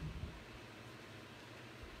card.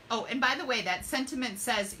 Oh, and by the way, that sentiment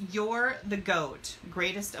says, "You're the goat,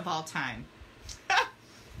 greatest of all time."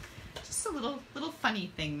 Just a little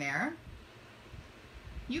funny thing there.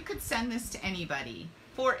 You could send this to anybody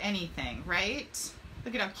for anything, right?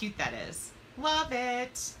 Look at how cute that is. Love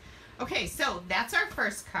it. Okay, so that's our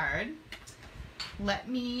first card. Let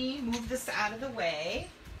me move this out of the way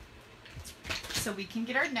so we can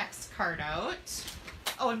get our next card out.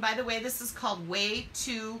 Oh, and by the way, this is called Way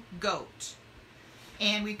to Goat.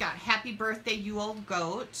 And we've got Happy Birthday, You Old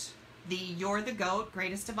Goat. The You're the Goat,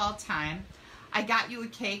 greatest of all time. I got you a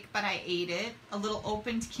cake, but I ate it. A little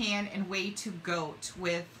opened can, and Way to Goat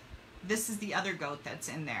with, this is the other goat that's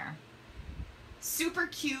in there. Super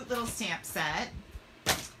cute little stamp set.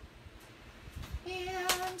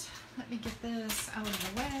 And let me get this out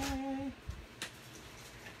of the way.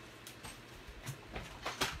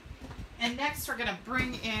 And next we're gonna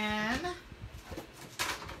bring in,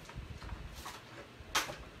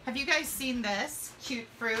 have you guys seen this cute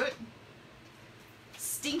fruit?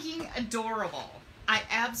 Stinking adorable. I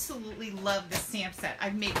absolutely love this stamp set.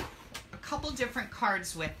 I've made a couple different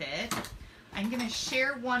cards with it. I'm gonna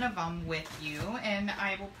share one of them with you, and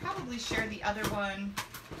I will probably share the other one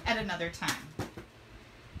at another time.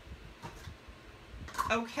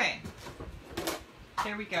 Okay,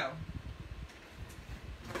 there we go.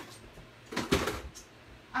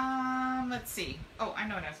 Let's see. Oh, I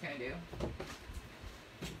know what I was gonna do.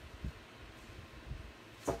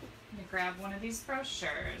 I'm gonna grab one of these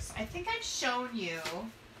brochures. I think I've shown you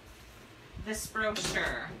this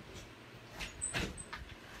brochure.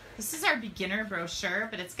 This is our beginner brochure,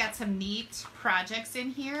 but it's got some neat projects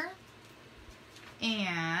in here.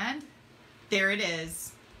 And there it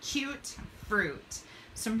is. Cute fruit.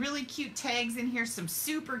 Some really cute tags in here, some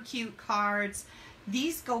super cute cards.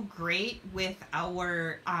 These go great with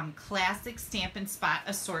our classic Stampin' Spot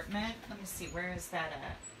assortment. Let me see, where is that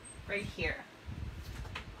at? Right here.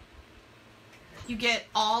 You get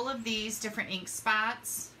all of these different ink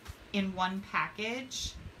spots in one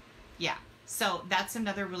package. Yeah, so that's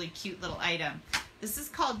another really cute little item. This is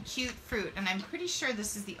called Cute Fruit, and I'm pretty sure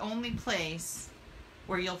this is the only place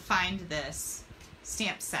where you'll find this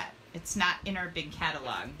stamp set. It's not in our big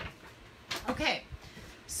catalog. Okay,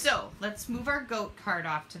 so let's move our goat card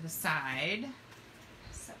off to the side.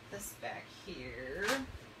 Set this back here.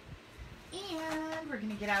 And we're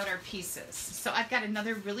gonna get out our pieces. So I've got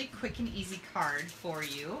another really quick and easy card for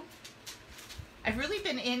you. I've really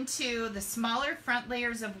been into the smaller front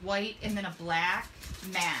layers of white and then a black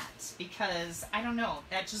matte because, I don't know,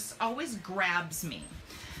 that just always grabs me.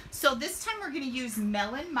 So this time we're going to use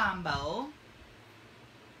Melon Mambo.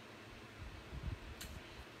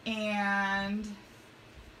 And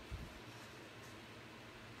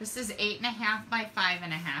this is 8.5 by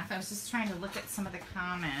 5.5. I was just trying to look at some of the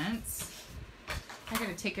comments. I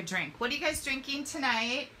gotta take a drink. What are you guys drinking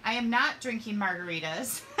tonight? I am not drinking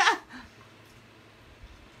margaritas.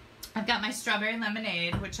 I've got my strawberry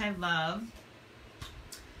lemonade, which I love.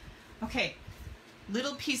 Okay,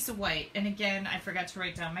 little piece of white. And again, I forgot to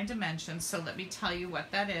write down my dimensions, so let me tell you what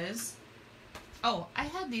that is. Oh, I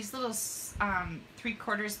had these little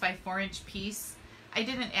 3/4 by 4-inch piece. I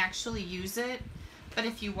didn't actually use it, but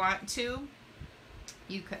if you want to,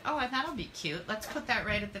 you could. Oh, that'll be cute. Let's put that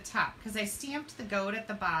right at the top because I stamped the goat at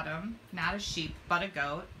the bottom, not a sheep, but a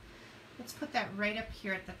goat. Let's put that right up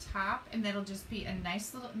here at the top, and that'll just be a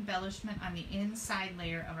nice little embellishment on the inside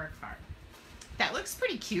layer of our card. That looks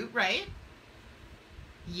pretty cute, right?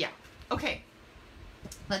 Yeah. Okay,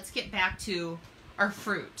 let's get back to our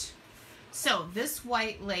fruit. So this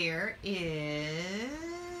white layer is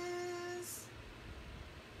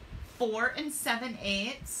 4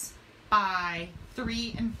 7/8 by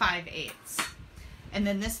 3 5/8. And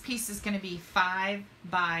then this piece is going to be 5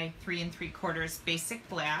 by 3 3/4 basic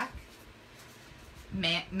black.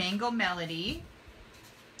 Mango Melody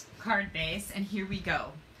card base, and here we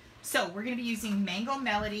go. So we're going to be using Mango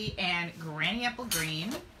Melody and Granny Apple Green.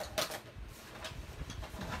 Put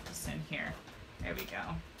this in here. There we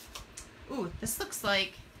go. Ooh, this looks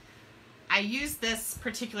like I used this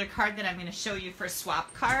particular card that I'm going to show you for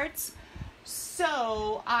swap cards.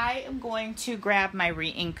 So I am going to grab my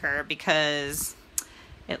re-inker because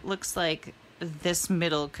it looks like this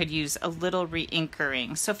middle could use a little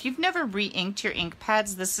re-inkering. So if you've never re-inked your ink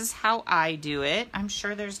pads, this is how I do it. I'm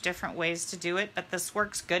sure there's different ways to do it, but this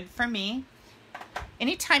works good for me.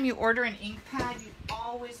 Anytime you order an ink pad, you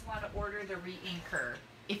always want to order the re-inker.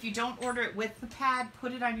 If you don't order it with the pad,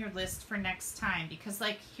 put it on your list for next time because,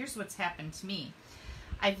 like, here's what's happened to me.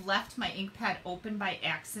 I've left my ink pad open by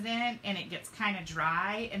accident and it gets kind of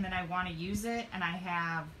dry, and then I want to use it and I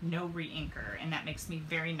have no re-inker, and that makes me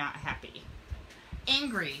very not happy.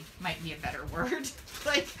 Angry might be a better word.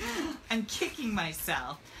 Like, I'm kicking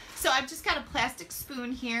myself. So I've just got a plastic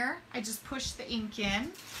spoon here. I just push the ink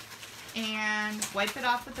in and wipe it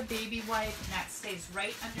off with a baby wipe, and that stays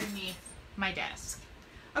right underneath my desk.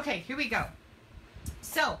 Okay, here we go.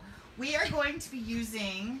 So we are going to be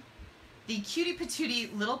using the Cutie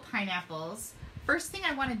Patootie little pineapples. First thing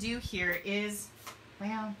I want to do here is,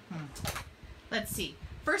 well, let's see.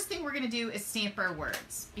 First thing we're going to do is stamp our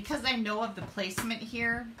words. Because I know of the placement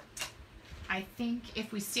here, I think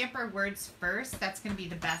if we stamp our words first, that's going to be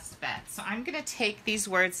the best bet. So I'm going to take these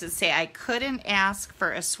words that say, I couldn't ask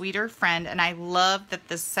for a sweeter friend, and I love that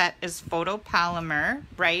the set is photopolymer,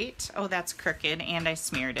 right? Oh, that's crooked, and I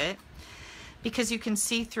smeared it. Because you can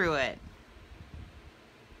see through it.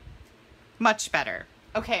 Much better.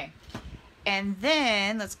 Okay. And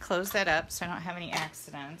then let's close that up so I don't have any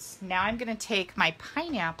accidents. Now I'm going to take my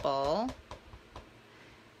pineapple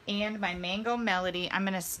and my Mango Melody. I'm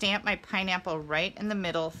going to stamp my pineapple right in the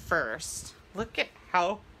middle first. Look at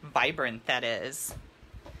how vibrant that is.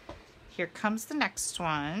 Here comes the next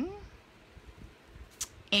one.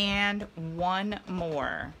 And one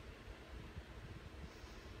more.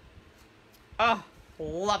 Oh,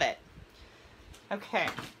 love it. Okay.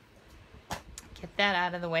 Get that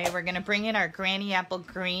out of the way. We're going to bring in our Granny Apple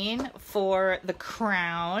Green for the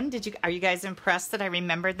crown. Are you guys impressed that I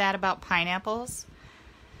remembered that about pineapples?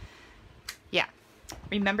 Yeah.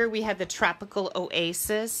 Remember we had the Tropical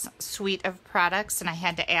Oasis suite of products, and I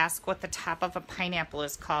had to ask what the top of a pineapple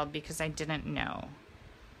is called because I didn't know.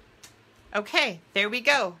 Okay, there we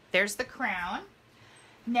go. There's the crown.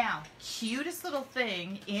 Now, cutest little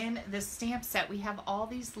thing in this stamp set, we have all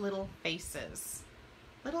these little faces.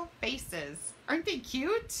 Little faces. Aren't they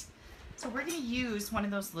cute? So we're going to use one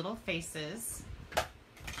of those little faces.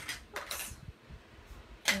 Oops.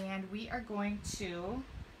 And we are going to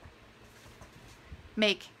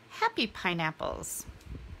make happy pineapples.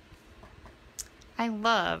 I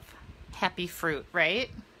love happy fruit,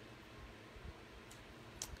 right?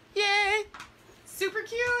 Yay! Super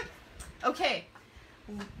cute! Okay.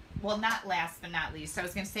 Well, not last but not least. I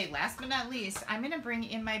was going to say last but not least, I'm going to bring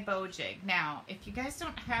in my bow jig. Now, if you guys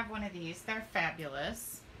don't have one of these, they're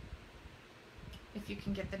fabulous. If you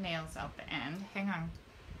can get the nails out the end. Hang on.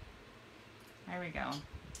 There we go.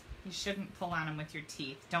 You shouldn't pull on them with your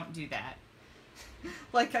teeth. Don't do that.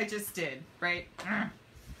 Like I just did, right?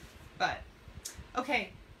 But,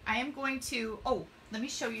 okay, I am going to, oh, let me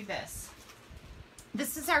show you this.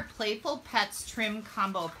 This is our Playful Pets Trim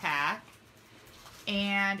Combo Pack.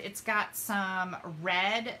 And it's got some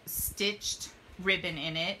red stitched ribbon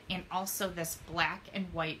in it and also this black and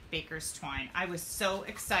white baker's twine. I was so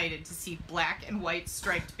excited to see black and white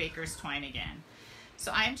striped baker's twine again.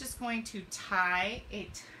 So I'm just going to tie a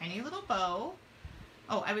tiny little bow.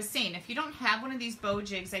 Oh, I was saying, if you don't have one of these bow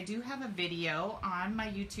jigs, I do have a video on my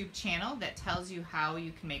YouTube channel that tells you how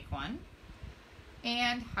you can make one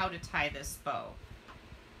and how to tie this bow.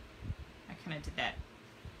 I kind of did that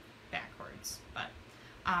backwards, but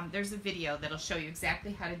there's a video that'll show you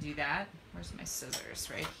exactly how to do that. Where's my scissors?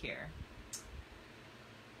 Right here.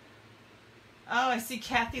 Oh, I see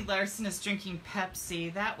Kathy Larson is drinking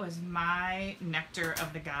Pepsi. That was my nectar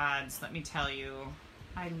of the gods, let me tell you.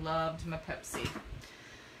 I loved my Pepsi.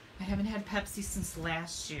 I haven't had Pepsi since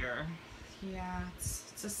last year. Yeah,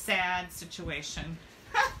 it's a sad situation.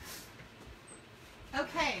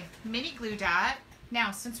 Okay, mini glue dot.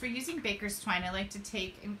 Now, since we're using baker's twine, I like to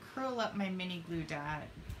take and curl up my mini glue dot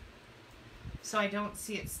so I don't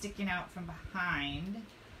see it sticking out from behind.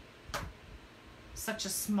 Such a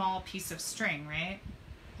small piece of string, right?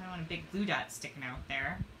 I don't want a big glue dot sticking out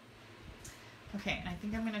there. Okay, and I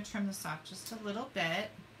think I'm going to trim this off just a little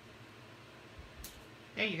bit.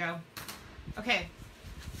 There you go. Okay,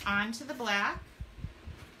 on to the black.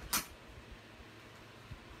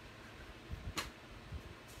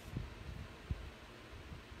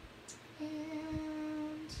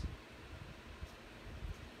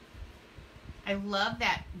 I love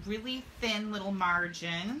that really thin little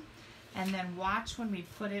margin. And then watch when we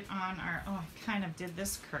put it on our, oh, I kind of did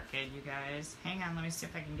this crooked, you guys. Hang on, let me see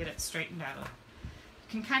if I can get it straightened out. You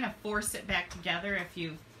can kind of force it back together if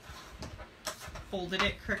you folded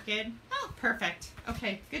it crooked. Oh, perfect.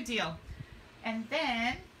 Okay, good deal. And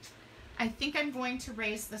then I think I'm going to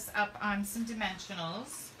raise this up on some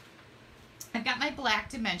dimensionals. I've got my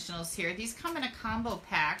black dimensionals here. These come in a combo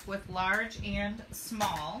pack with large and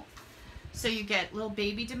small. So you get little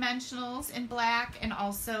baby dimensionals in black and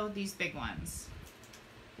also these big ones,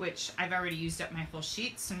 which I've already used up my whole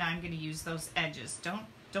sheet, so now I'm going to use those edges.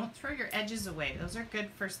 Don't throw your edges away. Those are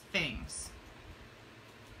good for things.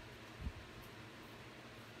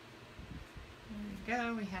 There we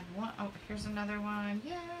go. We had one. Oh, here's another one.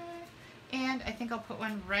 Yay! And I think I'll put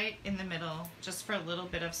one right in the middle just for a little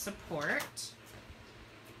bit of support.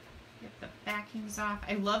 Get the backings off.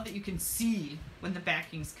 I love that you can see when the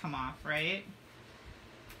backings come off, right?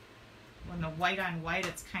 When the white on white,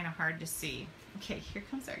 it's kind of hard to see. Okay, here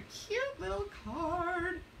comes our cute little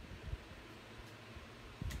card.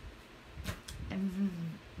 And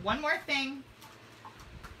one more thing.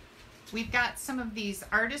 We've got some of these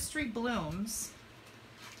Artistry Blooms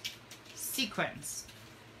sequins.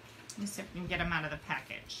 Let me see if we can get them out of the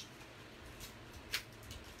package.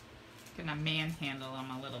 Gonna manhandle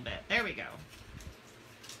them a little bit. There we go.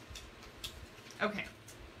 Okay.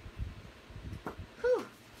 Whew.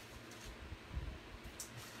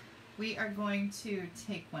 We are going to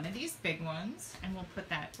take one of these big ones and we'll put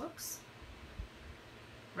that, whoops,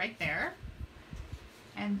 right there.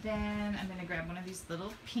 And then I'm gonna grab one of these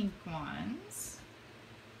little pink ones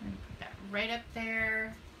and put that right up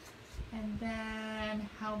there. And then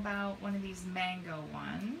how about one of these mango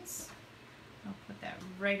ones? I'll put that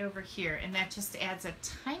right over here, and that just adds a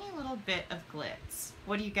tiny little bit of glitz.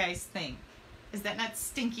 What do you guys think? Is that not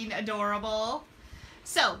stinking adorable?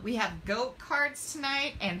 So we have goat cards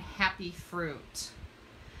tonight and happy fruit.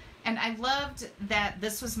 And I loved that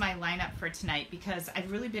this was my lineup for tonight because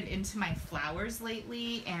I've really been into my flowers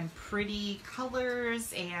lately and pretty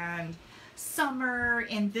colors and summer,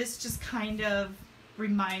 and this just kind of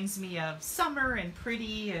reminds me of summer and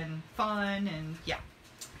pretty and fun, and yeah.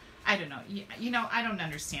 I don't know. You know, I don't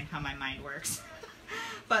understand how my mind works.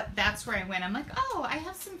 But that's where I went. I'm like, oh, I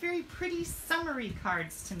have some very pretty summery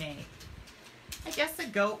cards to make. I guess a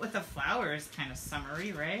goat with a flower is kind of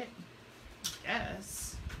summery, right? I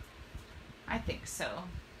guess. I think so.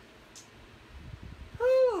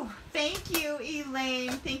 Whew. Thank you,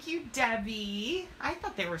 Elaine. Thank you, Debbie. I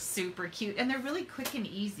thought they were super cute. And they're really quick and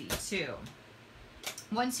easy, too.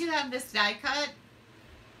 Once you have this die cut,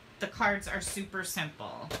 the cards are super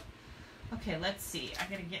simple. Okay, let's see. I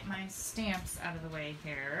gotta get my stamps out of the way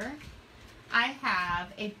here. I have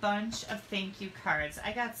a bunch of thank you cards.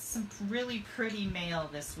 I got some really pretty mail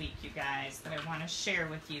this week, you guys, that I want to share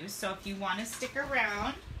with you. So if you want to stick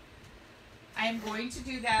around, I am going to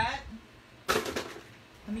do that.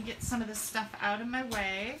 Let me get some of this stuff out of my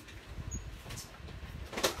way.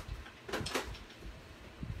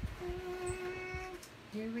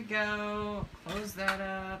 we go. Close that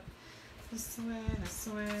up. This way, this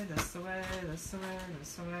way, this way, this way,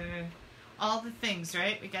 this way. All the things,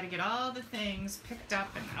 right? We got to get all the things picked up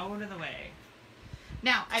and out of the way.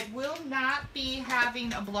 Now, I will not be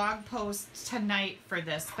having a blog post tonight for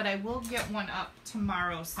this, but I will get one up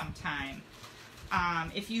tomorrow sometime.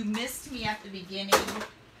 If you missed me at the beginning,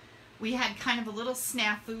 we had kind of a little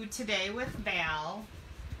snafu today with Val,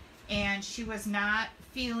 and she was not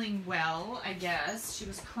feeling well, I guess. She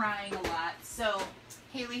was crying a lot, so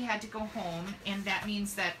Haley had to go home, and that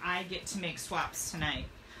means that I get to make swaps tonight.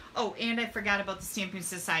 Oh, and I forgot about the Stampin'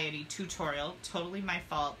 Society tutorial. Totally my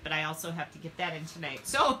fault, but I also have to get that in tonight.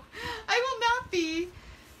 So I will not be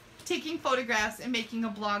taking photographs and making a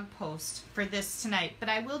blog post for this tonight, but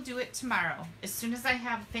I will do it tomorrow as soon as I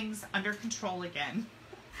have things under control again.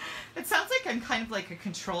 It sounds like I'm kind of like a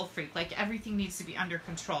control freak, like everything needs to be under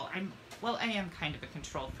control. Well, I am kind of a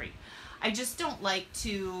control freak. I just don't like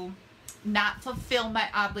to not fulfill my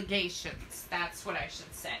obligations. That's what I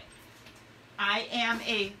should say. I am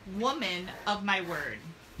a woman of my word.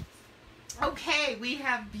 Okay, we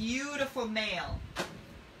have beautiful mail.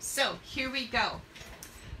 So here we go.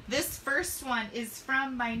 This first one is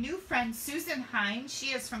from my new friend Susan Hines. She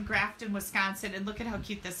is from Grafton, Wisconsin, and look at how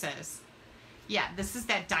cute this is. Yeah, this is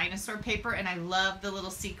that dinosaur paper, and I love the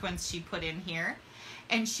little sequins she put in here.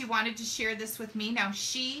 And she wanted to share this with me. Now,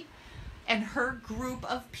 she and her group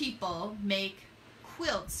of people make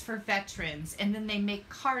quilts for veterans, and then they make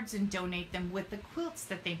cards and donate them with the quilts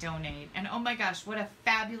that they donate. And oh my gosh, what a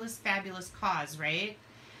fabulous, fabulous cause, right?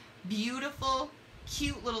 Beautiful,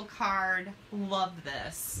 cute little card. Love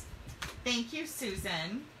this. Thank you,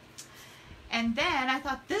 Susan. And then I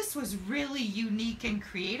thought this was really unique and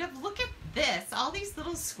creative. Look at this, all these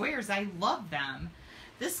little squares. I love them.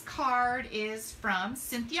 This card is from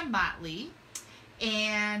Cynthia Motley,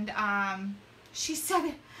 and she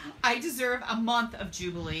said, I deserve a month of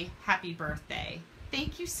Jubilee. Happy birthday.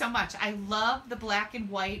 Thank you so much. I love the black and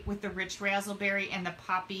white with the rich raspberry and the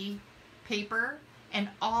poppy paper and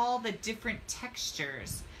all the different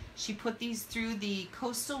textures. She put these through the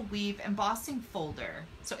Coastal Weave embossing folder.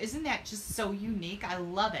 So isn't that just so unique? I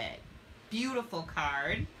love it. Beautiful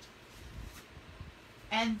card.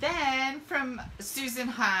 And then from Susan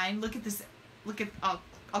Hine, look at this. Look at,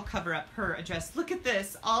 I'll cover up her address. Look at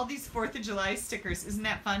this, all these 4th of July stickers. Isn't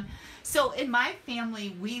that fun? So in my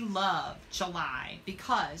family, we love July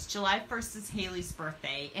because July 1st is Haley's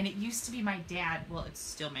birthday, and it used to be my dad. Well, it's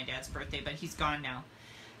still my dad's birthday, but he's gone now.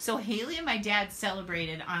 So Haley and my dad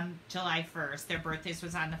celebrated on July 1st. Their birthdays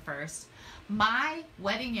was on the 1st. My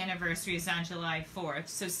wedding anniversary is on July 4th.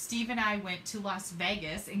 So Steve and I went to Las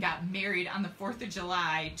Vegas and got married on the 4th of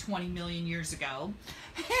July 20 million years ago.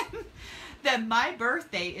 Then my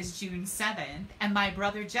birthday is June 7th, and my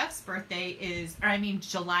brother Jeff's birthday is,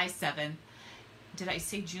 July 7th. Did I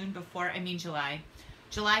say June before? I mean July.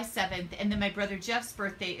 July 7th, and then my brother Jeff's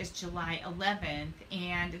birthday is July 11th,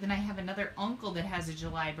 and then I have another uncle that has a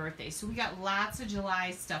July birthday. So we got lots of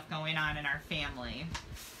July stuff going on in our family.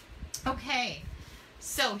 Okay,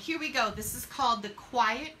 so here we go. This is called the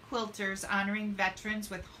Quiet Quilters Honoring Veterans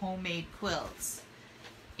with Homemade Quilts.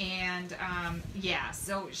 And yeah,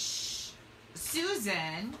 so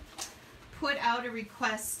Susan put out a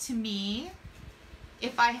request to me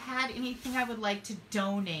if I had anything I would like to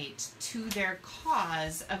donate to their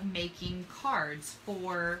cause of making cards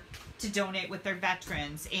to donate with their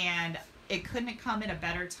veterans, and it couldn't come at a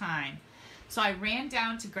better time. So I ran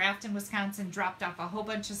down to Grafton, Wisconsin, dropped off a whole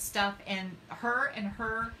bunch of stuff, and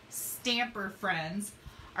her stamper friends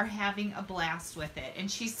are having a blast with it. And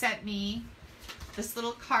she sent me this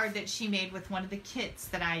little card that she made with one of the kits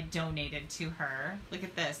that I donated to her. Look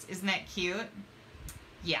at this. Isn't that cute?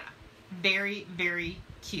 Yeah. Very, very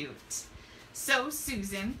cute. So,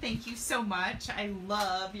 Susan, thank you so much. I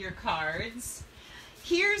love your cards.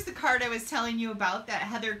 Here's the card I was telling you about that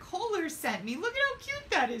Heather Kohler sent me. Look at how cute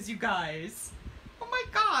that is, you guys. Oh my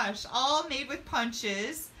gosh. All made with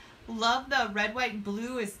punches. Love the red, white, and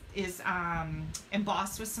blue is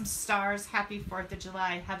embossed with some stars. Happy 4th of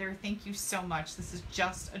July. Heather, thank you so much. This is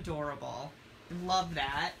just adorable. Love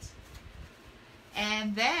that.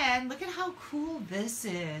 And then look at how cool this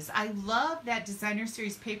is. I love that designer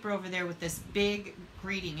series paper over there with this big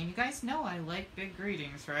greeting. And you guys know I like big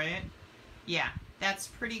greetings, right? Yeah, that's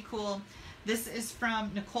pretty cool. This is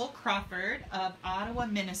from Nicole Crawford of Ottawa,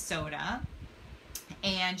 Minnesota.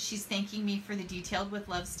 And she's thanking me for the Detailed with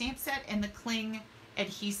Love stamp set and the cling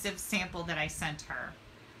adhesive sample that I sent her.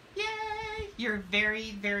 Yay! You're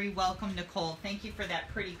very, very welcome, Nicole. Thank you for that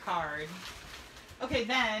pretty card. Okay,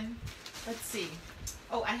 then, let's see.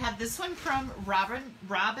 Oh, I have this one from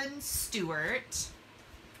Robin Stewart.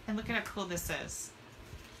 And look at how cool this is.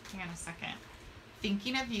 Hang on a second.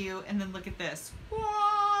 Thinking of you, and then look at this.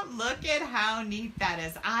 Whoa, look at how neat that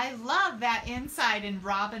is. I love that inside, and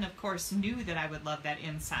Robin, of course, knew that I would love that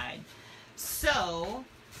inside. So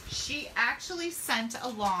she actually sent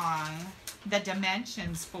along the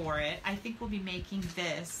dimensions for it. I think we'll be making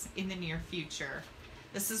this in the near future.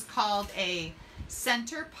 This is called a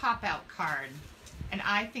center pop-out card, and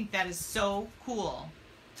I think that is so cool.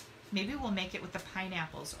 Maybe we'll make it with the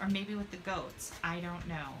pineapples, or maybe with the goats. I don't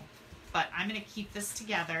know. But I'm going to keep this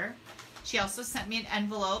together. She also sent me an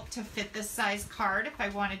envelope to fit this size card if I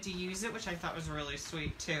wanted to use it, which I thought was really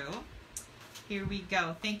sweet too. Here we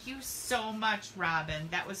go. Thank you so much, Robin.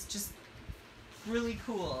 That was just really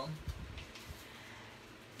cool.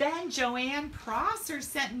 Then Joanne Prosser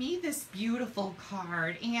sent me this beautiful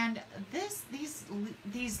card, and these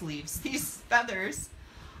leaves, these feathers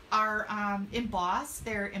are embossed.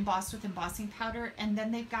 They're embossed with embossing powder, and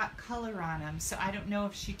then they've got color on them. So I don't know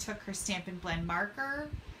if she took her Stampin' Blend marker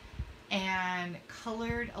and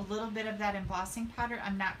colored a little bit of that embossing powder.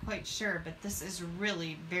 I'm not quite sure, but this is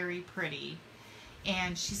really very pretty.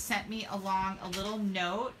 And she sent me along a little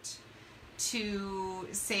note to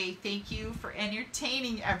say thank you for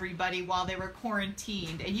entertaining everybody while they were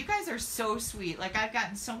quarantined. And you guys are so sweet. Like, I've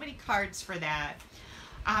gotten so many cards for that.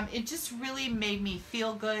 It just really made me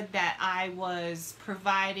feel good that I was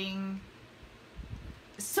providing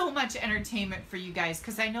so much entertainment for you guys,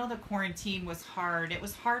 because I know the quarantine was hard. It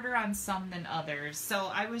was harder on some than others.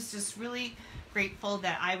 So I was just really grateful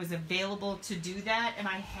that I was available to do that, and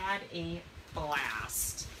I had a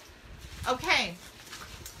blast. Okay,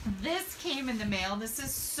 this came in the mail. This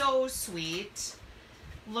is so sweet.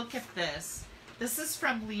 Look at this. This is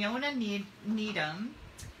from Leona Needham.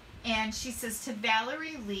 And she says, to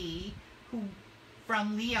Valerie Lee,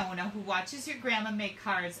 from Leona, who watches your grandma make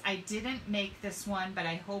cards, I didn't make this one, but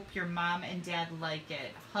I hope your mom and dad like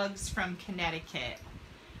it. Hugs from Connecticut.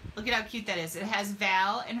 Look at how cute that is. It has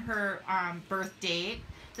Val and her birth date.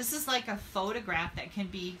 This is like a photograph that can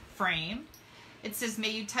be framed. It says, may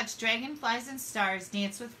you touch dragonflies and stars,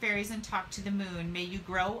 dance with fairies and talk to the moon. May you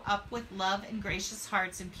grow up with love and gracious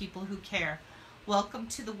hearts and people who care. Welcome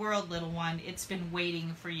to the world, little one. It's been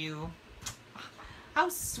waiting for you. How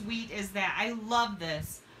sweet is that? I love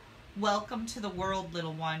this. Welcome to the world,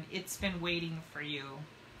 little one. It's been waiting for you.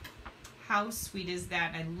 How sweet is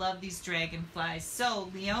that? I love these dragonflies. So,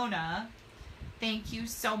 Leona, thank you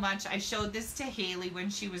so much. I showed this to Haley when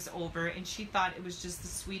she was over, and she thought it was just the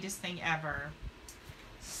sweetest thing ever.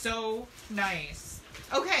 So nice.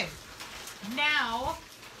 Okay, now,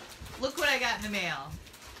 look what I got in the mail.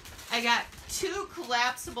 I got 2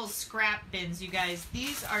 collapsible scrap bins, you guys.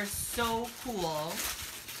 These are so cool.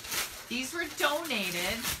 These were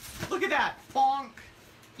donated. Look at that. Bonk.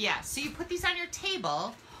 Yeah, so you put these on your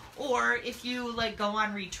table, or if you like go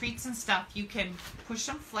on retreats and stuff, you can push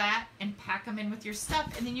them flat and pack them in with your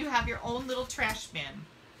stuff, and then you have your own little trash bin.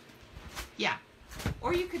 Yeah.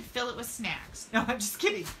 Or you could fill it with snacks. No, I'm just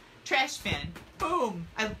kidding. Trash bin. Boom.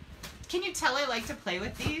 Can you tell I like to play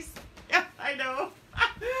with these? Yeah, I know.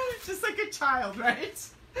 Just like a child, right?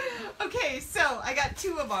 Okay, so I got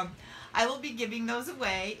 2 of them. I will be giving those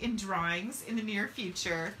away in drawings in the near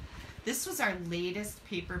future. This was our latest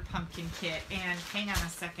paper pumpkin kit, and hang on a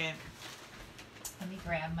second. Let me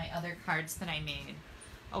grab my other cards that I made.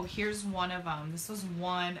 Oh, here's one of them. This was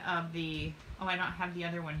one of the, oh, I don't have the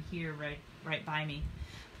other one here right by me.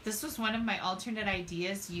 This was one of my alternate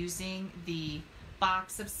ideas using the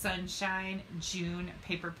Box of Sunshine June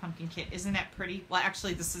paper pumpkin kit. Isn't that pretty? Well,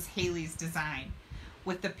 actually, this is Haley's design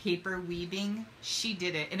with the paper weaving. She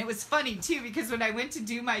did it, and it was funny too, because when I went to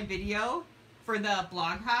do my video for the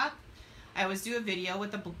blog hop, I always do a video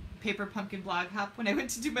with the paper pumpkin blog hop. When I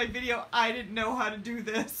went to do my video, I didn't know how to do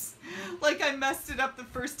this. Like, I messed it up the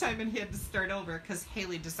first time and had to start over because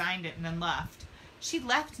Haley designed it and then left. She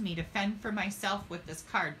left me to fend for myself with this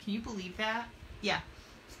card. Can you believe that? Yeah.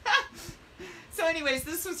 So anyways,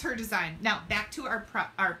 this was her design. Now, back to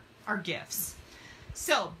our gifts.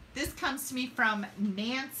 So, this comes to me from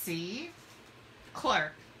Nancy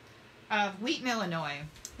Clark of Wheaton, Illinois.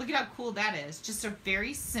 Look at how cool that is. Just a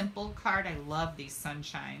very simple card. I love these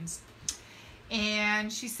sunshines.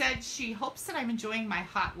 And she said she hopes that I'm enjoying my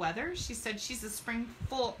hot weather. She said she's a spring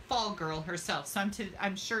fall girl herself. So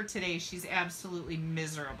I'm sure today she's absolutely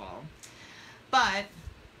miserable. But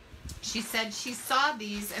she said she saw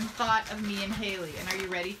these and thought of me and Haley. And are you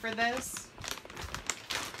ready for this?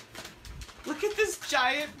 Look at this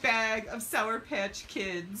giant bag of Sour Patch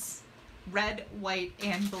Kids. Red, white,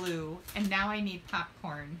 and blue. And now I need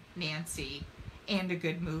popcorn, Nancy, and a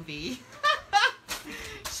good movie.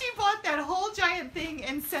 She bought bought that whole giant thing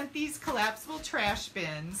and sent these collapsible trash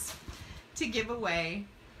bins to give away.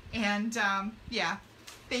 And yeah,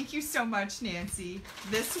 thank you so much, Nancy.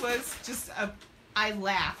 This was just I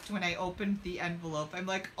laughed when I opened the envelope. I'm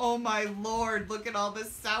like, oh my Lord, look at all the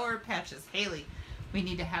Sour Patches. Haley, we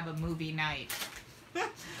need to have a movie night.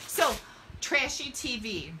 So, trashy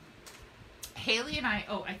TV. Haley and I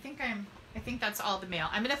think that's all the mail.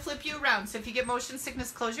 I'm going to flip you around. So if you get motion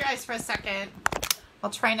sickness, close your eyes for a second. I'll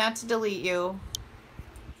try not to delete you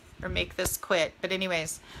or make this quit. But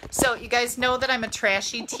anyways, so you guys know that I'm a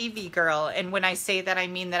trashy TV girl. And when I say that, I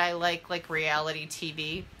mean that I like reality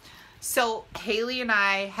TV. So Haley and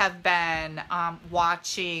I have been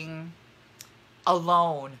watching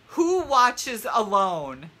Alone. Who watches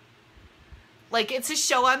Alone? Like, it's a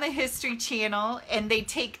show on the History Channel, and they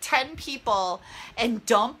take 10 people and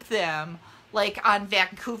dump them, like, on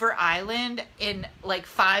Vancouver Island in, like,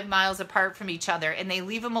 5 miles apart from each other, and they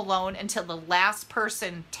leave them alone until the last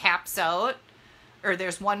person taps out, or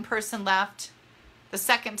there's one person left, the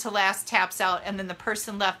second to last taps out, and then the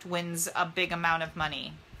person left wins a big amount of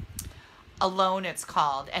money. Alone, it's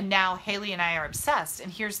called. And now Haley and I are obsessed,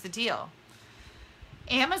 and here's the deal.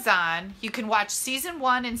 Amazon, you can watch season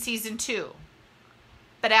 1 and season 2.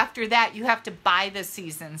 But after that, you have to buy the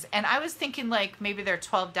seasons. And I was thinking, like, maybe they're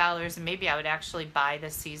 $12 and maybe I would actually buy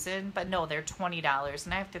the season. But no, they're $20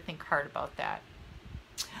 and I have to think hard about that.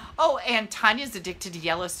 Oh, and Tanya's addicted to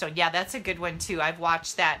Yellowstone. Yeah, that's a good one too. I've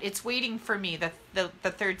watched that. It's waiting for me. The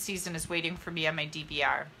third season is waiting for me on my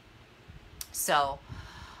DVR. So,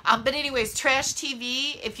 but anyways, trash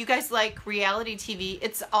TV, if you guys like reality TV,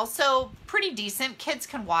 it's also pretty decent. Kids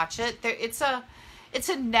can watch it. It's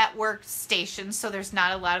a network station, so there's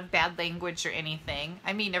not a lot of bad language or anything.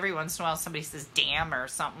 I mean, every once in a while somebody says damn or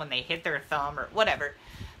something when they hit their thumb or whatever.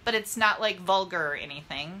 But it's not like vulgar or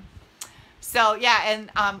anything. So, yeah, and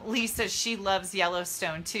Lisa, she loves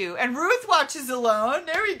Yellowstone too. And Ruth watches Alone.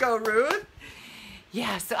 There we go, Ruth.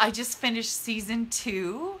 Yeah, so I just finished season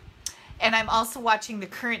 2. And I'm also watching the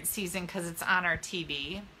current season because it's on our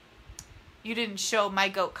TV. You didn't show my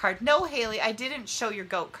goat card. No, Haley, I didn't show your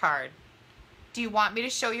goat card. Do you want me to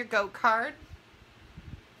show your goat card?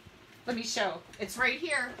 Let me show. It's right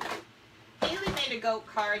here. Haley made a goat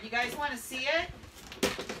card. You guys want to see it?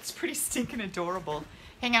 It's pretty stinking adorable.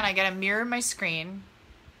 Hang on, I gotta mirror my screen.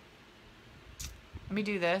 Let me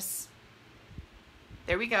do this.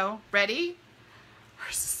 There we go. Ready?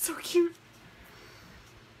 This is so cute.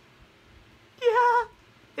 Yeah.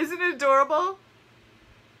 Isn't it adorable?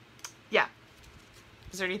 Yeah.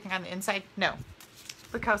 Is there anything on the inside? No.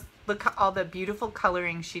 Look how all the beautiful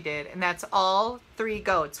coloring she did. And that's all 3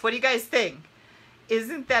 goats. What do you guys think?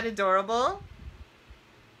 Isn't that adorable?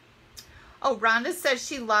 Oh, Rhonda says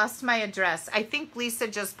she lost my address. I think Lisa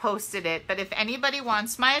just posted it. But if anybody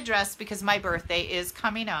wants my address, because my birthday is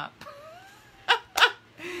coming up.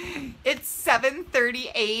 It's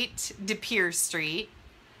 738 De Pere Street.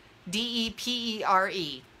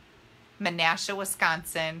 D-E-P-E-R-E. Menasha,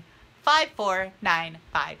 Wisconsin.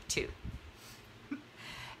 54952.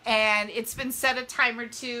 And it's been set a time or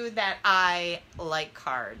 2 that I like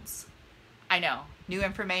cards. I know. New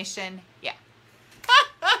information? Yeah.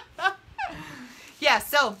 Yeah,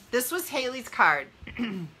 so this was Haley's card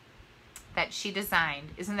that she designed.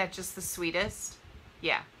 Isn't that just the sweetest?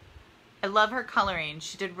 Yeah. I love her coloring.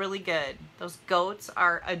 She did really good. Those goats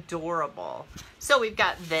are adorable. So we've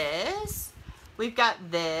got this. We've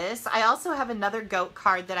got this. I also have another goat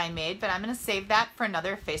card that I made, but I'm going to save that for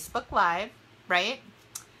another Facebook Live, right?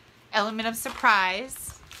 Element of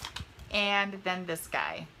surprise. And then this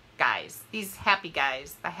guy. Guys. These happy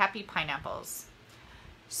guys. The happy pineapples.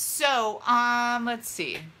 So, let's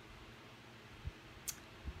see.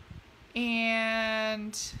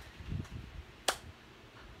 And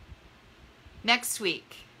next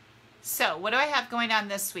week. So, what do I have going on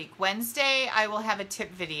this week? Wednesday, I will have a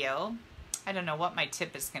tip video. I don't know what my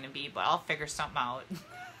tip is going to be, but I'll figure something out.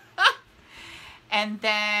 And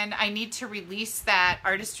then I need to release that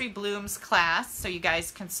Artistry Blooms class, so you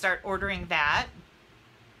guys can start ordering that.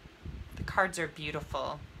 The cards are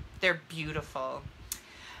beautiful. They're beautiful.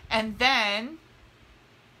 And then,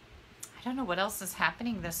 I don't know what else is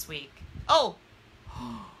happening this week. Oh!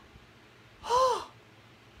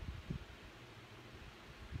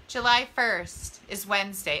 July 1st is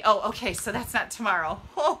Wednesday. Oh, okay, so that's not tomorrow.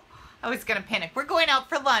 Oh, I was going to panic. We're going out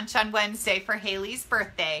for lunch on Wednesday for Haley's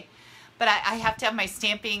birthday. But I have to have my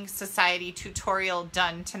Stamping Society tutorial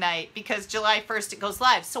done tonight because July 1st it goes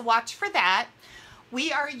live. So watch for that.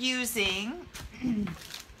 We are using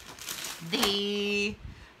the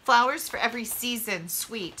Flowers for Every Season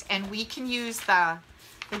suite. And we can use the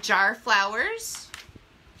jar flowers.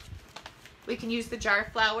 We can use the jar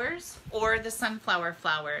flowers or the sunflower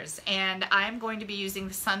flowers. And I'm going to be using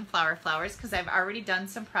the sunflower flowers because I've already done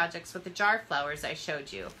some projects with the jar flowers I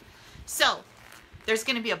showed you. So there's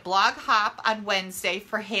going to be a blog hop on Wednesday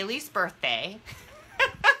for Haley's birthday.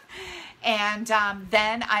 And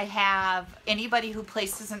then I have anybody who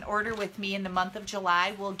places an order with me in the month of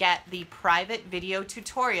July will get the private video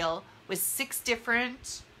tutorial with 6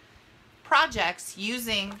 different projects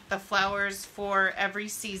using the Flowers for Every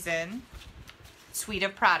Season suite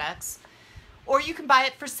of products. Or you can buy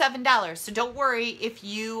it for $7. So don't worry, if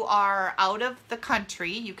you are out of the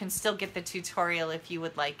country, you can still get the tutorial if you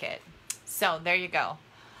would like it. So there you go.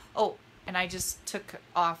 Oh, and I just took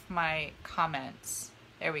off my comments.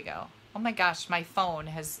 There we go. Oh my gosh, my phone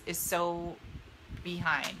is so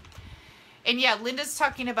behind. And yeah, Linda's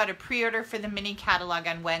talking about a pre-order for the mini catalog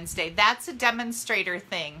on Wednesday. That's a demonstrator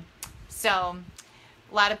thing. So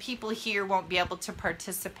a lot of people here won't be able to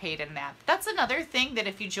participate in that. That's another thing, that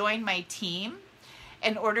if you join my team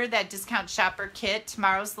and order that discount shopper kit,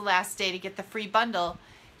 tomorrow's the last day to get the free bundle,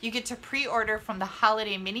 you get to pre-order from the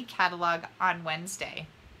holiday mini catalog on Wednesday.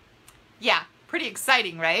 Yeah, pretty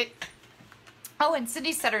exciting, right? Oh, and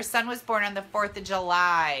Cindy said her son was born on the 4th of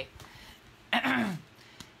July.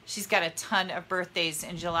 She's got a ton of birthdays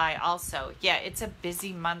in July also. Yeah, it's a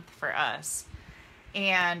busy month for us.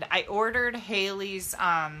 And I ordered Haley's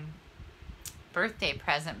birthday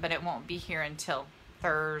present, but it won't be here until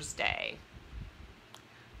Thursday.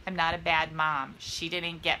 I'm not a bad mom. She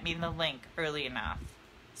didn't get me the link early enough.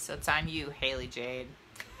 So it's on you, Haley Jade.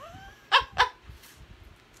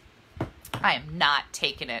 I am not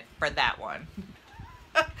taking it for that one.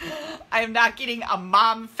 I am not getting a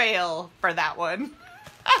mom fail for that one.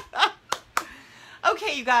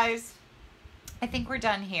 Okay, you guys. I think we're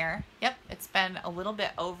done here. Yep, it's been a little bit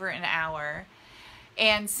over an hour.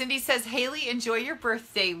 And Cindy says, Haley, enjoy your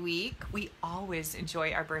birthday week. We always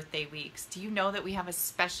enjoy our birthday weeks. Do you know that we have a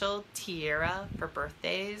special tiara for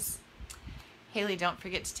birthdays? Haley, don't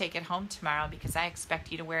forget to take it home tomorrow because I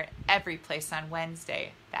expect you to wear it every place on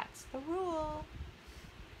Wednesday. That's the rule.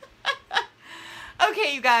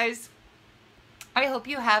 Okay, you guys. I hope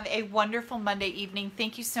you have a wonderful Monday evening.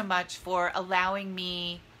 Thank you so much for allowing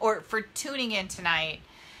me, or for tuning in tonight.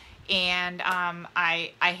 And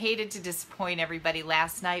I hated to disappoint everybody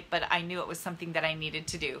last night, but I knew it was something that I needed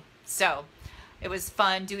to do. So it was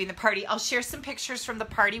fun doing the party. I'll share some pictures from the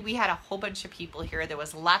party. We had a whole bunch of people here. There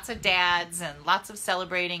was lots of dads and lots of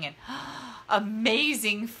celebrating and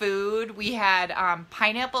amazing food. We had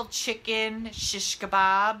pineapple chicken shish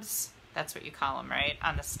kebabs. That's what you call them, right?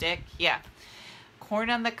 On the stick. Yeah. Corn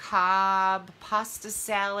on the cob, pasta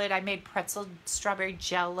salad. I made pretzel strawberry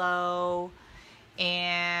jello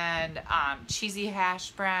and cheesy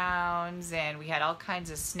hash browns, and we had all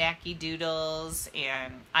kinds of snacky doodles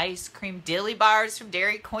and ice cream dilly bars from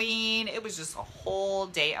Dairy Queen. It was just a whole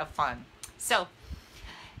day of fun. So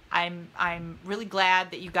I'm really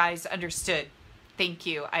glad that you guys understood. Thank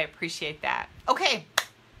you. I appreciate that. Okay.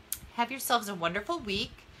 Have yourselves a wonderful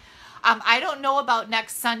week. I don't know about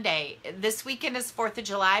next Sunday. This weekend is 4th of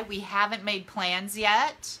July. We haven't made plans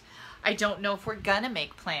yet. I don't know if we're going to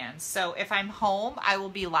make plans. So if I'm home, I will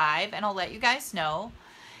be live and I'll let you guys know.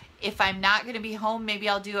 If I'm not going to be home, maybe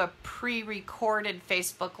I'll do a pre-recorded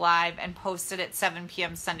Facebook Live and post it at 7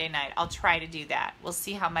 p.m. Sunday night. I'll try to do that. We'll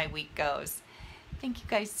see how my week goes. Thank you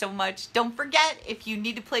guys so much. Don't forget, if you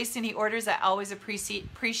need to place any orders, I always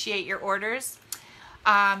appreciate your orders.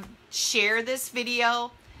 Share this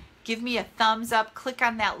video. Give me a thumbs up. Click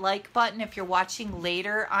on that like button. If you're watching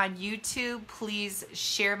later on YouTube, please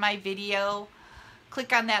share my video.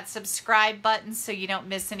 Click on that subscribe button so you don't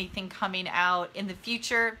miss anything coming out in the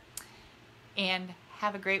future. And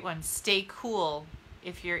have a great one. Stay cool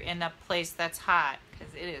if you're in a place that's hot,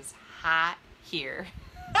 because it is hot here.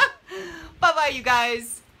 Bye-bye, you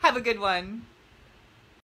guys. Have a good one.